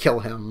gonna kill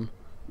him?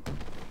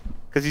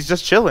 Because he's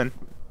just chilling.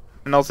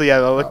 And also, yeah,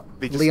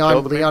 they just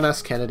killed him. Leon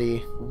S.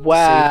 Kennedy.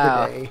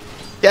 Wow. Saved the day.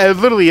 Yeah, it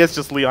literally is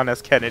just Leon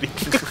S. Kennedy.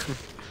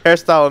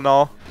 Hairstyle and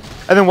all.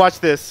 And then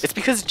watch this. It's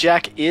because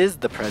Jack is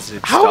the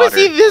president's How daughter. is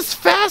he this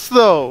fast,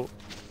 though?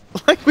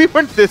 Like, we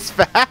weren't this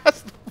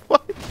fast.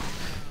 What?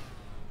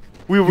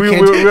 We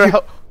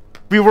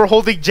were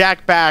holding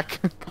Jack back.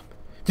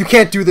 You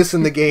can't do this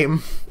in the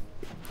game.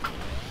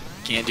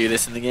 Can't do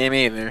this in the game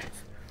either.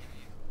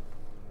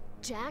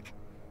 Jack?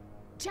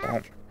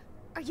 Jack?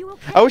 Are you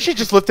okay? I wish he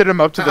just lifted him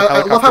up to the I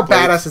helicopter love how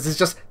blades. badass this is.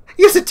 Just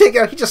he has to take it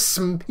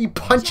out. He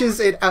punches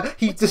it.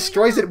 He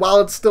destroys it while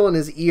it's still in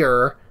his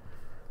ear.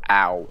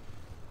 Ow.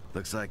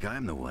 Looks like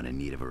I'm the one in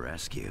need of a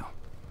rescue.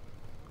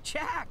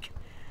 Jack!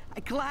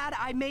 I'm glad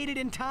I made it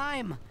in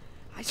time.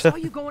 I saw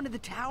you go into the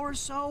tower,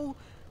 so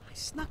I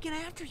snuck in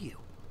after you.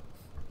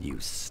 You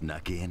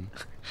snuck in?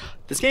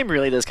 This game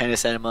really does kind of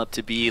set him up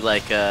to be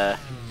like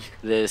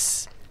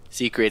this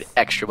secret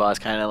extra boss,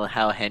 kind of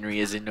how Henry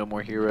is in No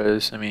More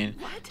Heroes. I mean,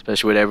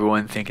 especially with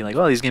everyone thinking like,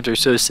 oh, these games are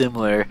so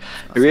similar.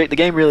 The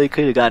game really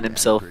could have gotten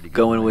himself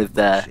going with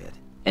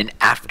an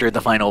after the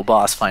final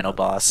boss.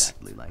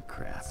 Exactly like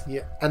crap.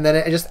 Yeah, and then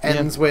it just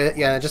ends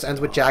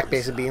with Jack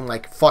basically being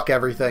like, "Fuck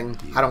everything.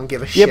 I don't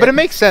give a shit." Yeah, but it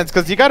makes sense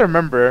because you got to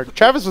remember,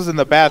 Travis was in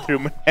the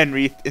bathroom when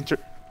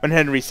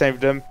Henry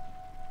saved him.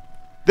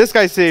 This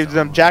guy saved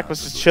him. Jack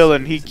was just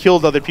chilling. He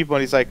killed other people,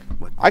 and he's like,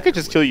 "I could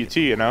just kill you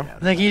too," you know?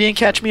 Like, you didn't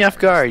catch me off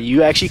guard.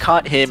 You actually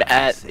caught him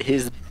at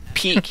his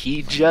peak.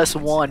 He just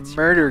won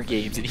murder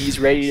games, and he's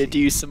ready to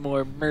do some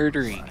more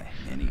murdering.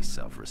 Any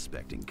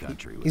self-respecting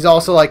country. He's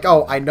also like,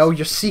 "Oh, I know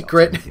your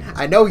secret.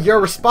 I know you're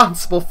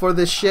responsible for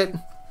this shit."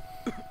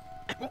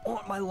 I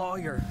want my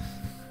lawyer.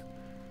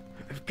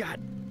 I've got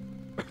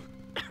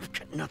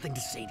nothing to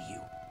say to you.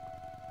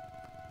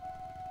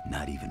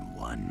 Not even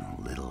one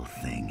little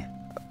thing.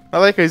 I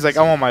like how he's like,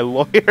 "I want my I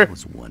lawyer."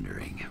 was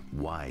wondering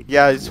why.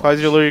 Yeah, why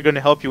is your lawyer going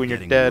to help you when you're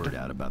Getting dead? word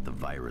out about the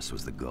virus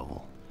was the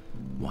goal.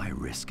 Why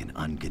risk an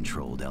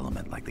uncontrolled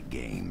element like the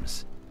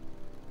games?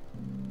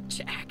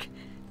 Jack,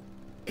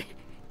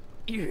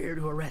 you're here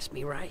to arrest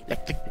me, right?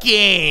 Like the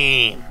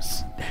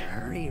games.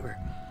 Hurry,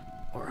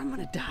 or I'm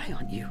gonna die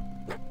on you.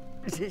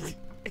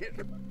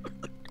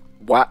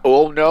 What?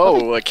 Oh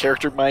no, a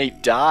character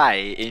might die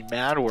in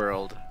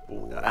MadWorld.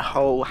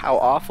 How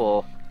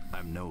awful.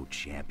 I'm no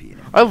champion.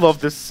 I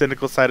love this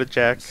cynical side of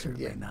Jack.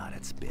 Certainly not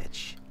its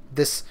bitch.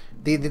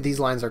 These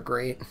lines are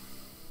great.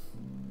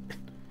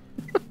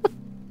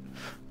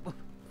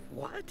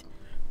 What?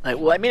 Like,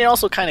 well, I mean, it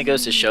also kind of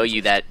goes to show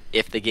you that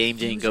if the game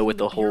didn't go with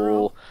the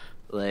whole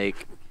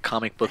like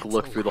comic book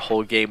look through the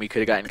whole game, we could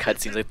have gotten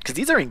cutscenes, like, because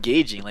these are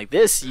engaging. Like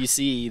this, you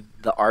see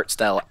the art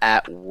style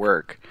at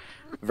work,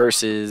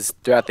 versus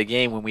throughout the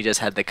game when we just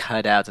had the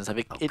cutouts and stuff.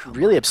 It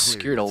really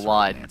obscured a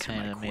lot and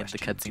kind of made the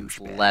cutscenes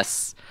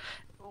less,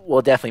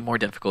 well, definitely more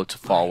difficult to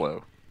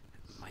follow.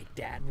 My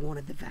dad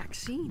wanted the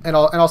vaccine. And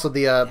also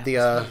the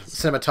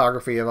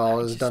cinematography of all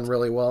is done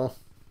really well.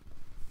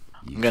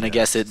 I'm gonna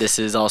guess this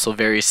is also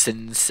very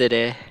Sin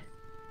City.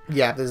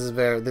 Yeah, this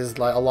is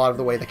like a lot of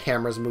the way the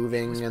camera's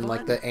moving and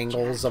like the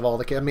angles of all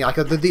the. I mean, like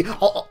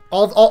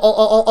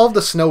all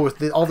the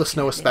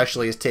snow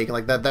especially is taken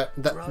like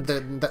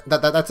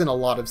that's in a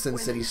lot of Sin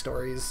City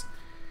stories.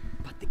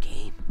 But the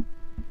game,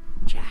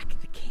 Jack,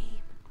 the game.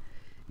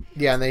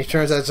 Yeah, and then he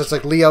turns out it's just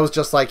like Leo's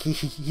just like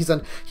he's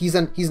an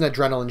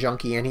adrenaline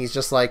junkie, and he's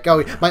just like,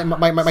 oh,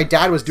 my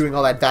dad was doing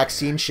all that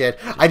vaccine shit.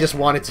 I just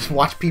wanted to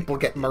watch people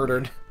get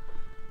murdered.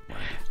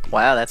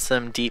 Wow, that's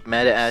some deep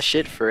meta ass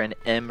shit for an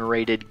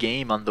M-rated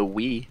game on the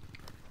Wii.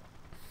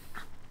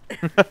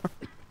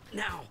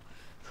 Now,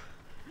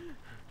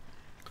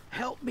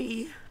 help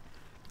me.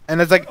 And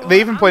it's like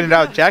they even pointed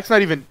out, Jack's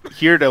not even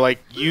here to like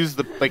use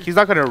the he's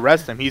not going to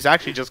arrest him. He's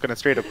actually just going to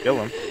straight up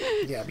kill him.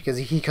 Yeah, because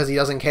he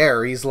doesn't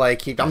care. He's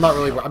like,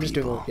 I'm just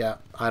doing. Yeah,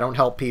 I don't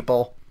help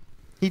people.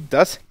 He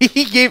does.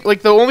 He gave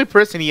like the only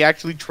person he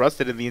actually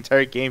trusted in the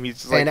entire game.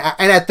 He's just like,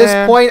 and at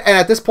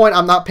this point,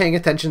 I'm not paying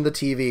attention to the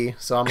TV,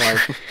 so I'm like,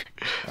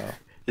 oh.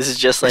 This is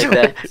just like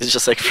that. It's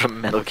just like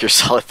from Metal Gear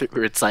Solid 3,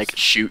 where it's like,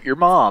 shoot your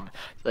mom.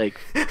 Like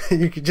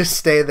you could just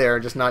stay there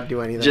and just not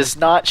do anything. Just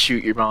not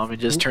shoot your mom and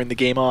just turn the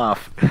game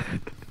off.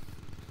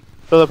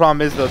 So the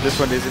problem is though, this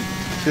one isn't.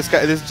 This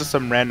is just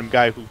some random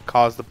guy who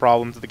caused the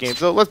problems of the game.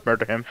 So let's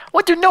murder him.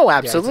 What? No,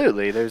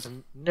 absolutely. There's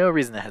no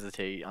reason to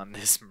hesitate on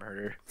this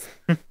murder.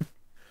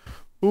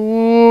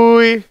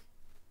 Ooh.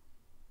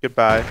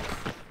 Goodbye.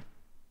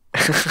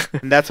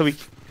 And that's how we.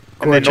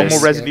 And then no more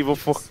Resident Evil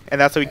 4.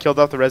 And that's how we killed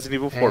off the Resident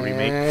Evil 4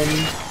 remake.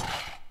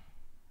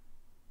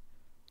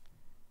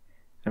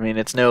 I mean,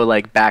 it's no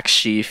like back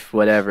sheaf,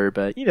 whatever,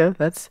 but you know,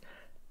 that's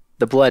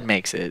the blood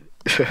makes it.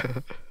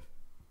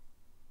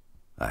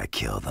 I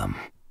kill them.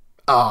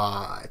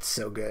 Ah, it's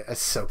so good. It's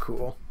so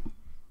cool.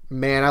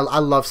 Man, I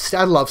love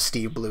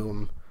Steve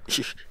Bloom.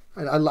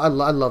 I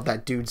love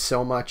that dude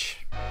so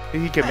much.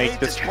 He can make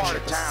this the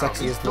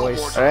sexiest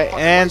voice. All right,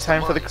 and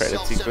time for the credit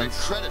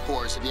sequence. Credit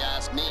for us, if you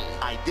ask me.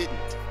 I didn't.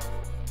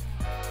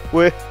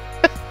 We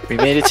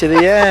made it to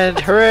the end!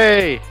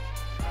 Hooray!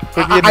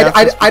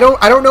 I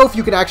don't know if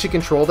you can actually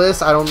control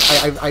this. I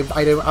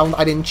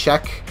didn't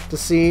check to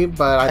see,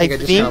 but I think I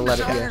just kind of let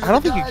it. Yeah. I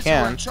don't think you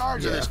can.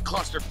 Yeah.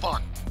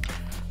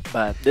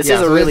 But this is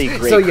a really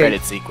great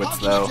credit sequence,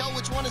 though.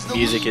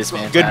 Music is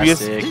fantastic. Good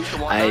music.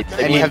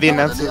 And you have the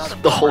announcers.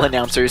 The whole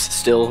announcers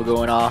still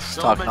going off,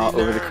 talking all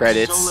over the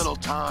credits.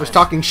 Just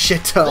talking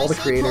shit to all the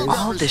creators.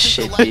 All this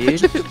shit,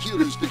 dude.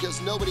 Computers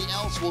because nobody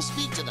else will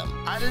speak to them.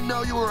 I didn't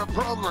know you were a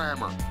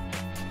programmer.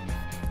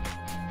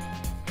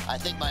 I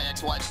think my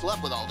ex-wife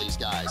slept with all these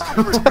guys.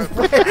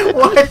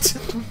 What?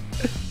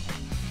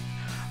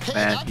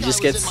 Man, he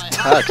just gets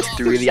tucked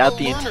throughout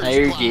the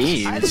entire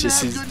game. It's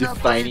just his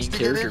defining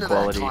character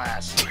quality.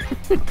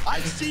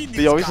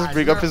 He always just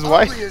bring up his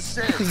wife,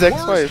 his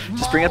ex-wife.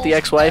 Just bring up the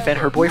ex-wife and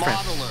her boyfriend.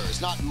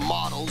 Modelers, not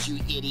models,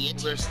 you idiot.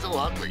 They're still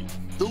ugly.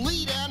 The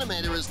lead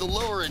animator is the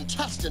lower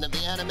intestine of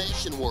the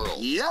animation world.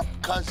 Yep,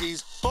 cause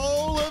he's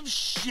full of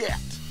shit.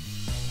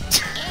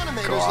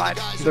 Animators are the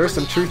guys who there's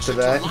some truth to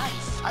that.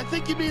 I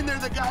think you mean they're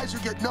the guys who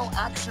get no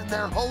action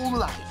their whole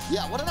life.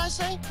 Yeah, what did I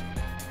say?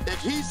 If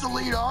he's the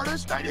lead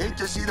artist, I'd hate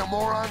to see the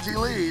morons he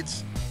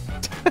leads.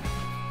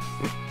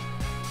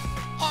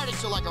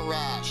 Artists are like a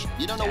rash.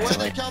 You don't know where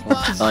they come from.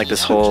 I like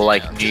this whole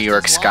like New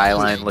York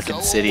skyline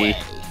looking city.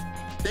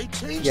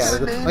 Yeah,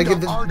 like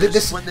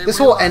this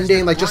whole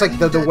ending, like just like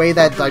the way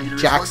that like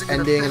Jack's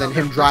ending and then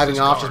him driving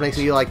off just makes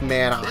me like,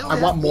 man, I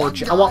want more.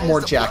 I want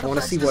more Jack. I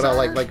want to see what I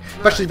like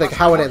especially like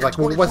how it ends. Like,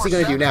 well, what's he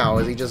gonna do now?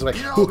 Is he just like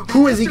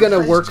who is he gonna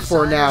work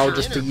for now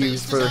just to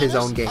use for his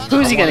own game?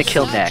 Who's he gonna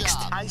kill next?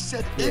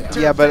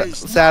 Yeah, but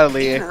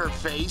sadly,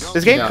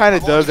 this game kind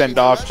of does end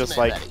off just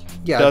like.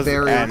 Yeah,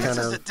 very kind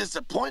of.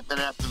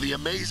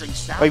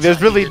 Like,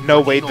 there's really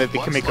no way that they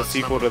can make a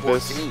sequel to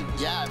this.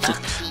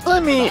 I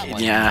mean,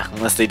 yeah,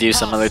 unless they do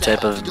some other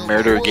type of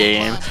murder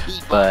game,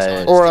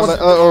 but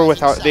or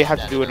without, they have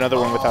to do another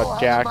one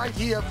without Jack.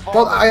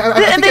 Well,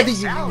 I think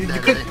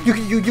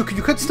you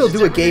could still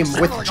do a game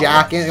with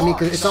Jack. I mean,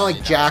 'cause it's not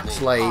like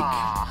Jack's like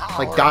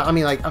I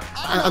mean, like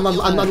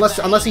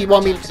unless he.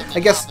 Well, I mean, I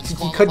guess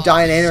he could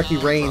die in Anarchy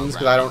Reigns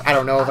because I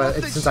don't know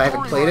if since I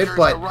haven't played it,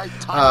 but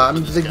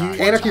the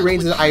Anarchy Reigns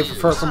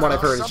from what I've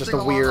heard, it's just a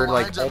weird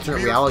like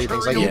alternate reality thing.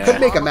 Like you could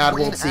make a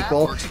MadWorld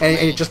sequel, and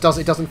it just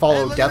doesn't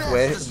follow the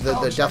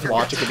Death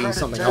Watch. It could be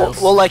something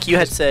else. Well, like you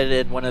had said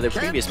in one of the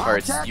previous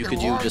parts, you could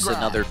do just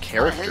another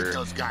character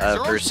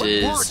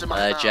versus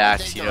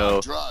Jack's,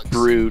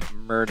 brute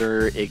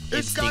murder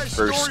instinct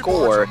for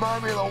score,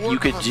 you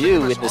could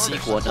do in the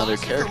sequel another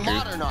character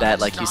that,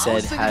 like you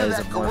said, has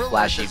a more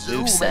flashy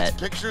moveset.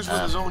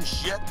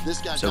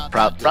 So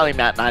probably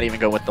not even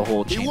go with the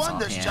whole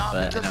chainsaw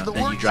hand, but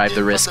then you drive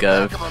the risk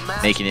of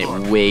making it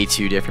way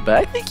too different. But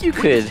I think you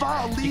could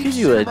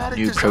do a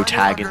new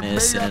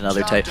protagonist and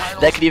another type.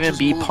 That could even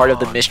be part of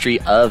the mystery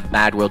of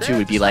MadWorld 2.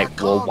 Would be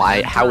like, well,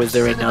 why? How is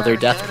there another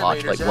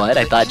Deathwatch? Like, what?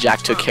 I thought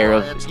Jack took care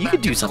of. You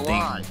could do something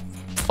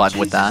fun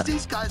with that.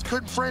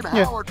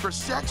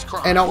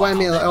 And I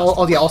mean,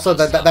 also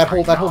that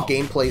whole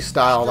gameplay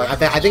style.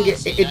 Like, I think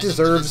it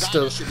deserves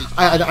to.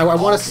 I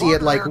want to see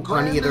it like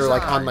on either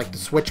like on like the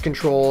Switch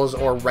controls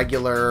or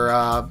regular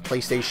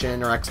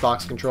PlayStation or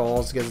Xbox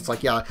controls, because it's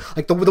like, yeah,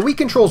 like the Wii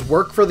controls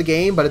work for the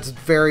game, but it's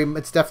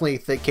definitely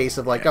the case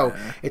of like, oh,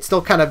 it's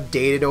still kind of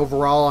dated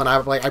overall. And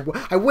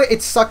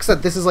it sucks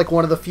that this is like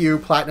one of the few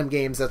Platinum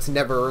games that's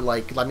never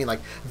like, I mean,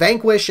 like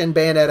Vanquish and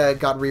Bayonetta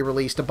got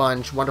re-released a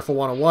bunch. Wonderful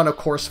 101, of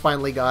course,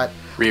 finally got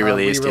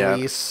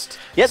re-released.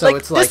 Yeah, so like,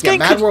 it's like, yeah,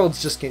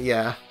 MadWorld's just,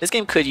 yeah. This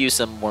game could use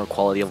some more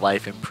quality of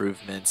life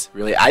improvements.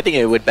 Really, I think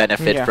it would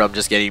benefit from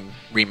just getting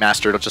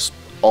remastered just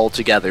all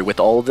together with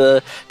all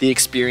the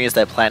experience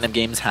that Platinum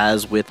Games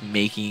has with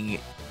making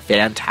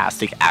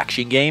fantastic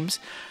action games.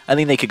 I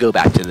think they could go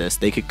back to this.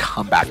 They could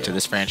come back to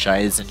this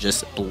franchise and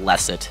just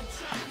bless it.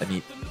 I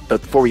mean,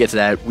 but before we get to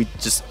that, we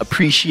just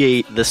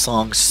appreciate the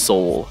song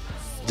Soul.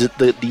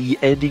 The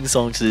ending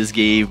song to this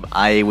game,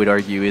 I would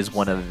argue, is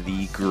one of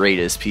the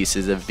greatest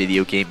pieces of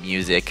video game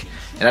music.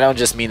 And I don't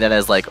just mean that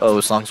as like, oh,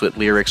 songs with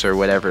lyrics or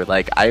whatever.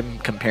 Like, I'm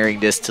comparing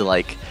this to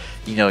like,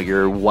 you know,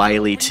 your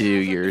Wily 2,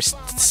 your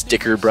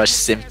Sticker Brush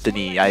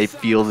Symphony. I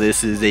feel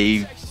this is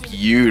a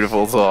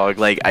beautiful song.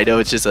 Like, I know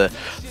it's just a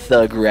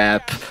thug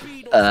rap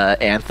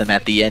anthem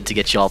at the end to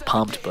get you all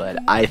pumped, but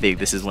I think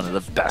this is one of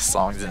the best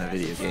songs in a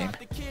video game.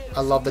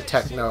 I love the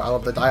techno. I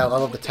love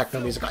the techno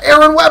music.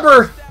 Aaron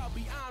Weber.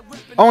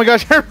 Oh my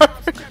gosh!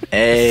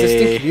 Hey.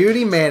 Assistant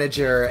community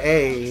manager.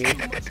 Hey.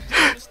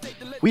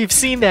 We've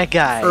seen that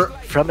guy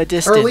from a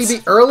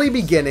distance. Early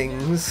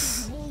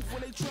beginnings.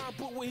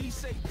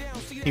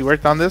 He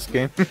worked on this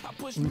game.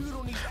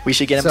 We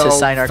should get him to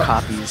sign our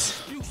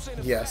copies.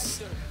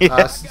 Yes.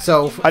 Yeah.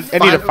 So I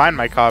need to find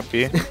my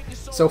copy.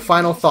 So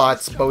final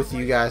thoughts, both of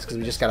you guys, because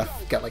we just got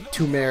like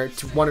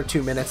 1 or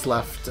 2 minutes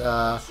left.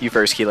 You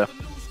first, Kilo.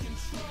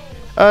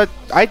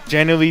 I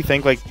genuinely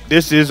think like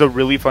this is a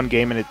really fun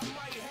game, and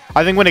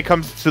I think when it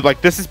comes to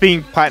like this is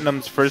being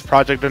Platinum's first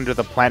project under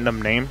the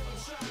Platinum name,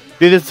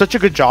 they did such a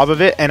good job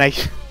of it, and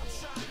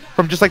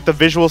from just like the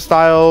visual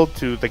style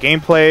to the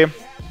gameplay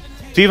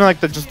to even like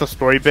just the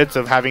story bits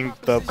of having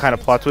the kind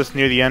of plot twist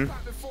near the end,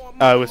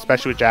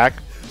 especially with Jack,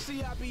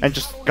 and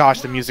just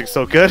gosh, the music's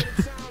so good.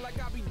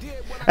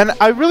 And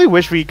I really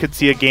wish we could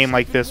see a game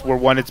like this where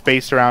one it's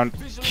based around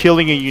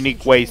killing in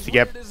unique ways to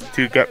get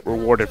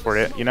rewarded for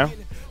it, you know?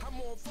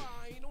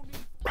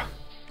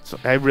 So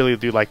I really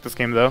do like this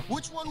game though.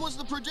 Which one was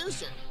the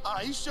producer?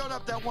 He showed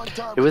up that one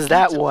time. It was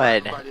that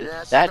one.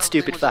 That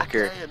stupid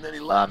fucker.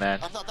 Oh man.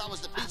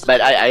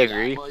 But I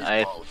agree.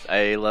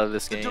 I love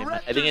this game. I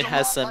think it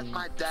has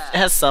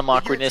some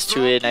awkwardness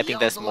to it, and I think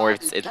that's more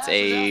its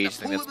age. I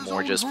think that's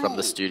more just from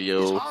the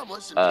studio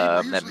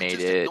that made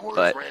it.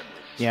 But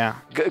yeah,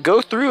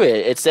 go through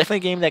it. It's definitely a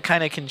game that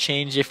kind of can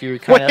change if you're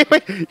kind of.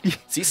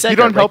 See, you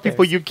don't help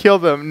people, you kill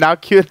them. Now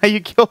you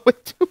kill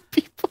with 2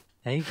 people.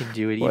 Now you can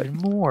do it even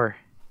more.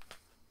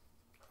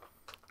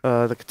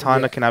 The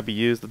katana cannot be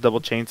used. The double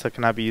chainsaw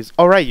cannot be used.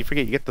 Oh right, you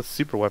forget you get the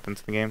super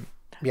weapons in the game.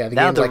 Yeah, the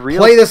game's like,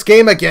 play this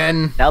game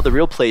again. Now the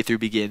real playthrough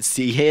begins.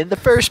 See, in the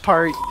first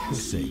part.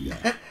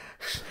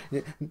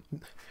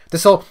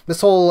 This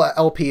whole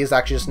LP is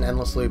actually just an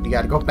endless loop. You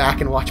got to go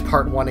back and watch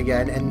part 1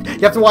 again, and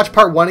you have to watch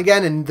part 1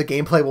 again, and the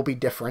gameplay will be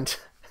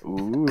different.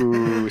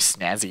 Ooh,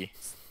 snazzy.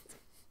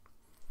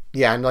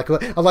 Yeah, and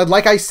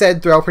like I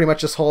said throughout pretty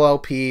much this whole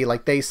LP,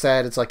 like they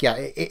said, it's like, yeah,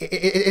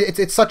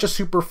 it's such a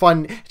super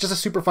fun, it's just a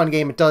super fun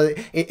game. It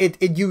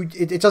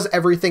does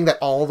everything that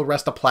all the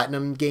rest of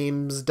Platinum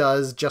games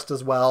does just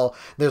as well.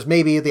 There's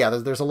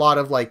there's a lot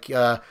of like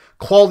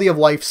quality of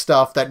life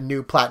stuff that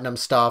new Platinum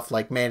stuff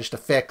like managed to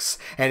fix,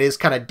 and it is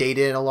kind of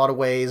dated in a lot of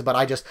ways. But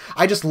I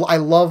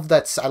love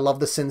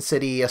the Sin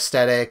City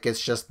aesthetic. It's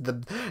just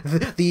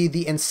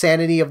the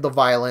insanity of the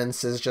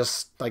violence is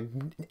just like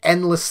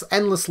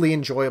endlessly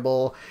enjoyable.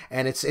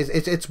 And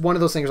it's one of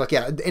those things like,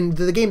 yeah, and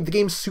the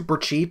game's super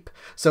cheap,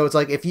 so it's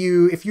like if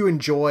you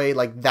enjoy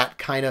like that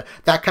kind of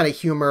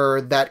humor,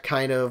 that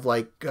kind of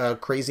like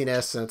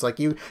craziness, and it's like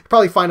you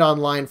probably find it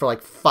online for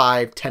like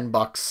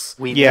 $5-10.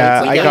 We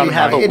know you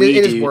have a Wii.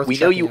 We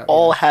know you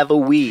all have a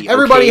Wii.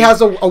 Everybody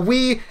has a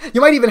Wii.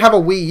 You might even have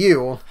a Wii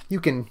U. You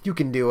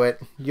can do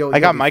it. I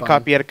got my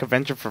copy at a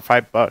convention for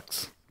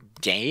 $5.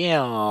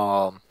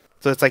 Damn.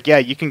 So it's like, yeah,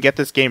 you can get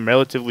this game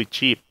relatively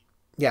cheap.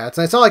 Yeah, it's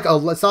not like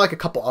a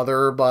couple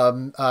other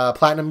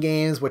Platinum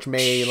games which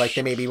may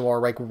be more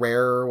like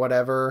rare or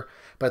whatever.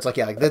 But it's like,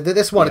 yeah, like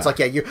this one, it's like,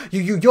 yeah,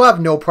 you'll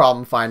have no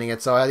problem finding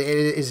it. So it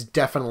is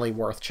definitely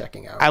worth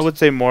checking out. I would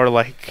say more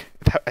like,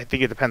 I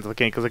think it depends on the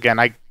game, because again,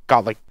 I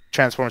got like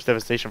Transformers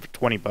Devastation for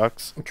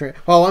 $20.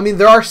 Well, I mean,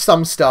 there are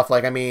some stuff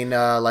like to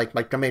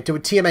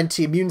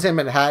TMNT Mutants in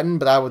Manhattan,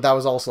 but that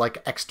was also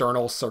like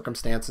external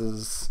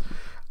circumstances.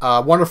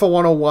 Wonderful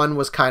 101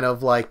 was kind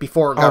of like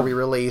before it got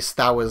re-released.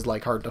 That was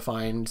like hard to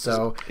find.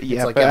 So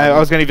yeah, like, but I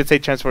was gonna even say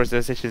Transformers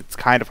Devastation. It's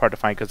kind of hard to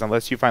find because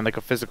unless you find like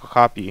a physical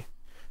copy,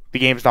 the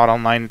game's not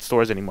online in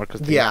stores anymore. Cause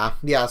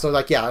So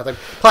like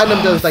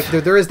Platinum does like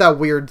there is that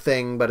weird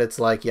thing, but it's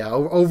like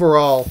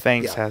overall.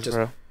 Thanks,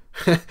 Hasbro.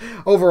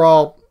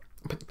 Overall,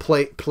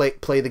 play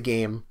the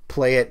game,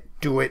 play it,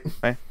 do it,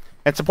 right.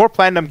 And support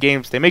Platinum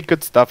Games. They make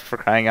good stuff, for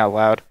crying out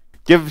loud.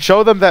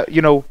 Show them that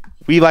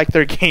we like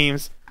their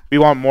games. We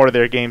want more of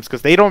their games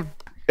because they don't,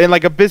 in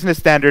like a business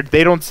standard,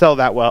 they don't sell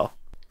that well.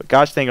 But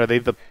gosh dang, are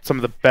they some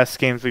of the best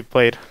games we've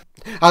played?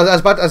 I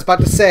was about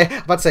to say,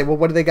 well,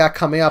 what do they got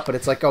coming up? But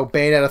it's like,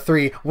 Bayonetta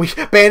 3,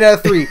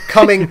 Bayonetta 3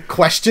 coming ?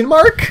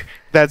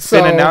 That's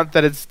been announced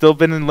that it's still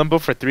been in limbo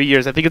for 3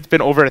 years. I think it's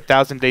been over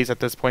 1,000 days at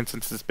this point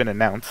since it's been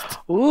announced.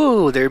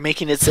 Ooh, they're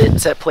making it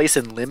set place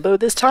in limbo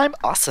this time?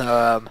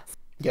 Awesome.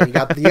 Yeah, you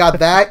got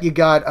that.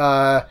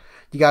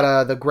 You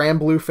got the Grand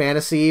Blue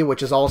Fantasy,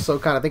 which is also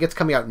kind of, I think it's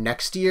coming out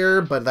next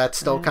year, but that's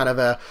still kind of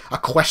a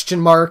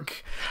question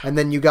mark. And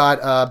then you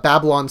got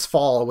Babylon's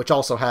Fall, which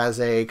also has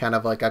a kind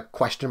of like a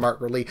question mark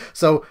release.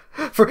 So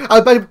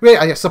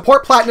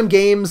support Platinum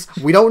Games.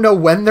 We don't know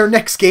when their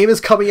next game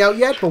is coming out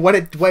yet, but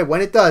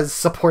when it does,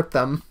 support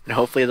them. And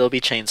hopefully there'll be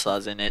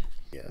chainsaws in it.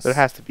 Yes, there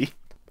has to be.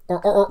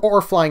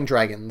 Or flying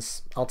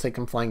dragons. I'll take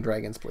them flying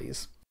dragons,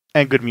 please.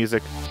 And good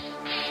music.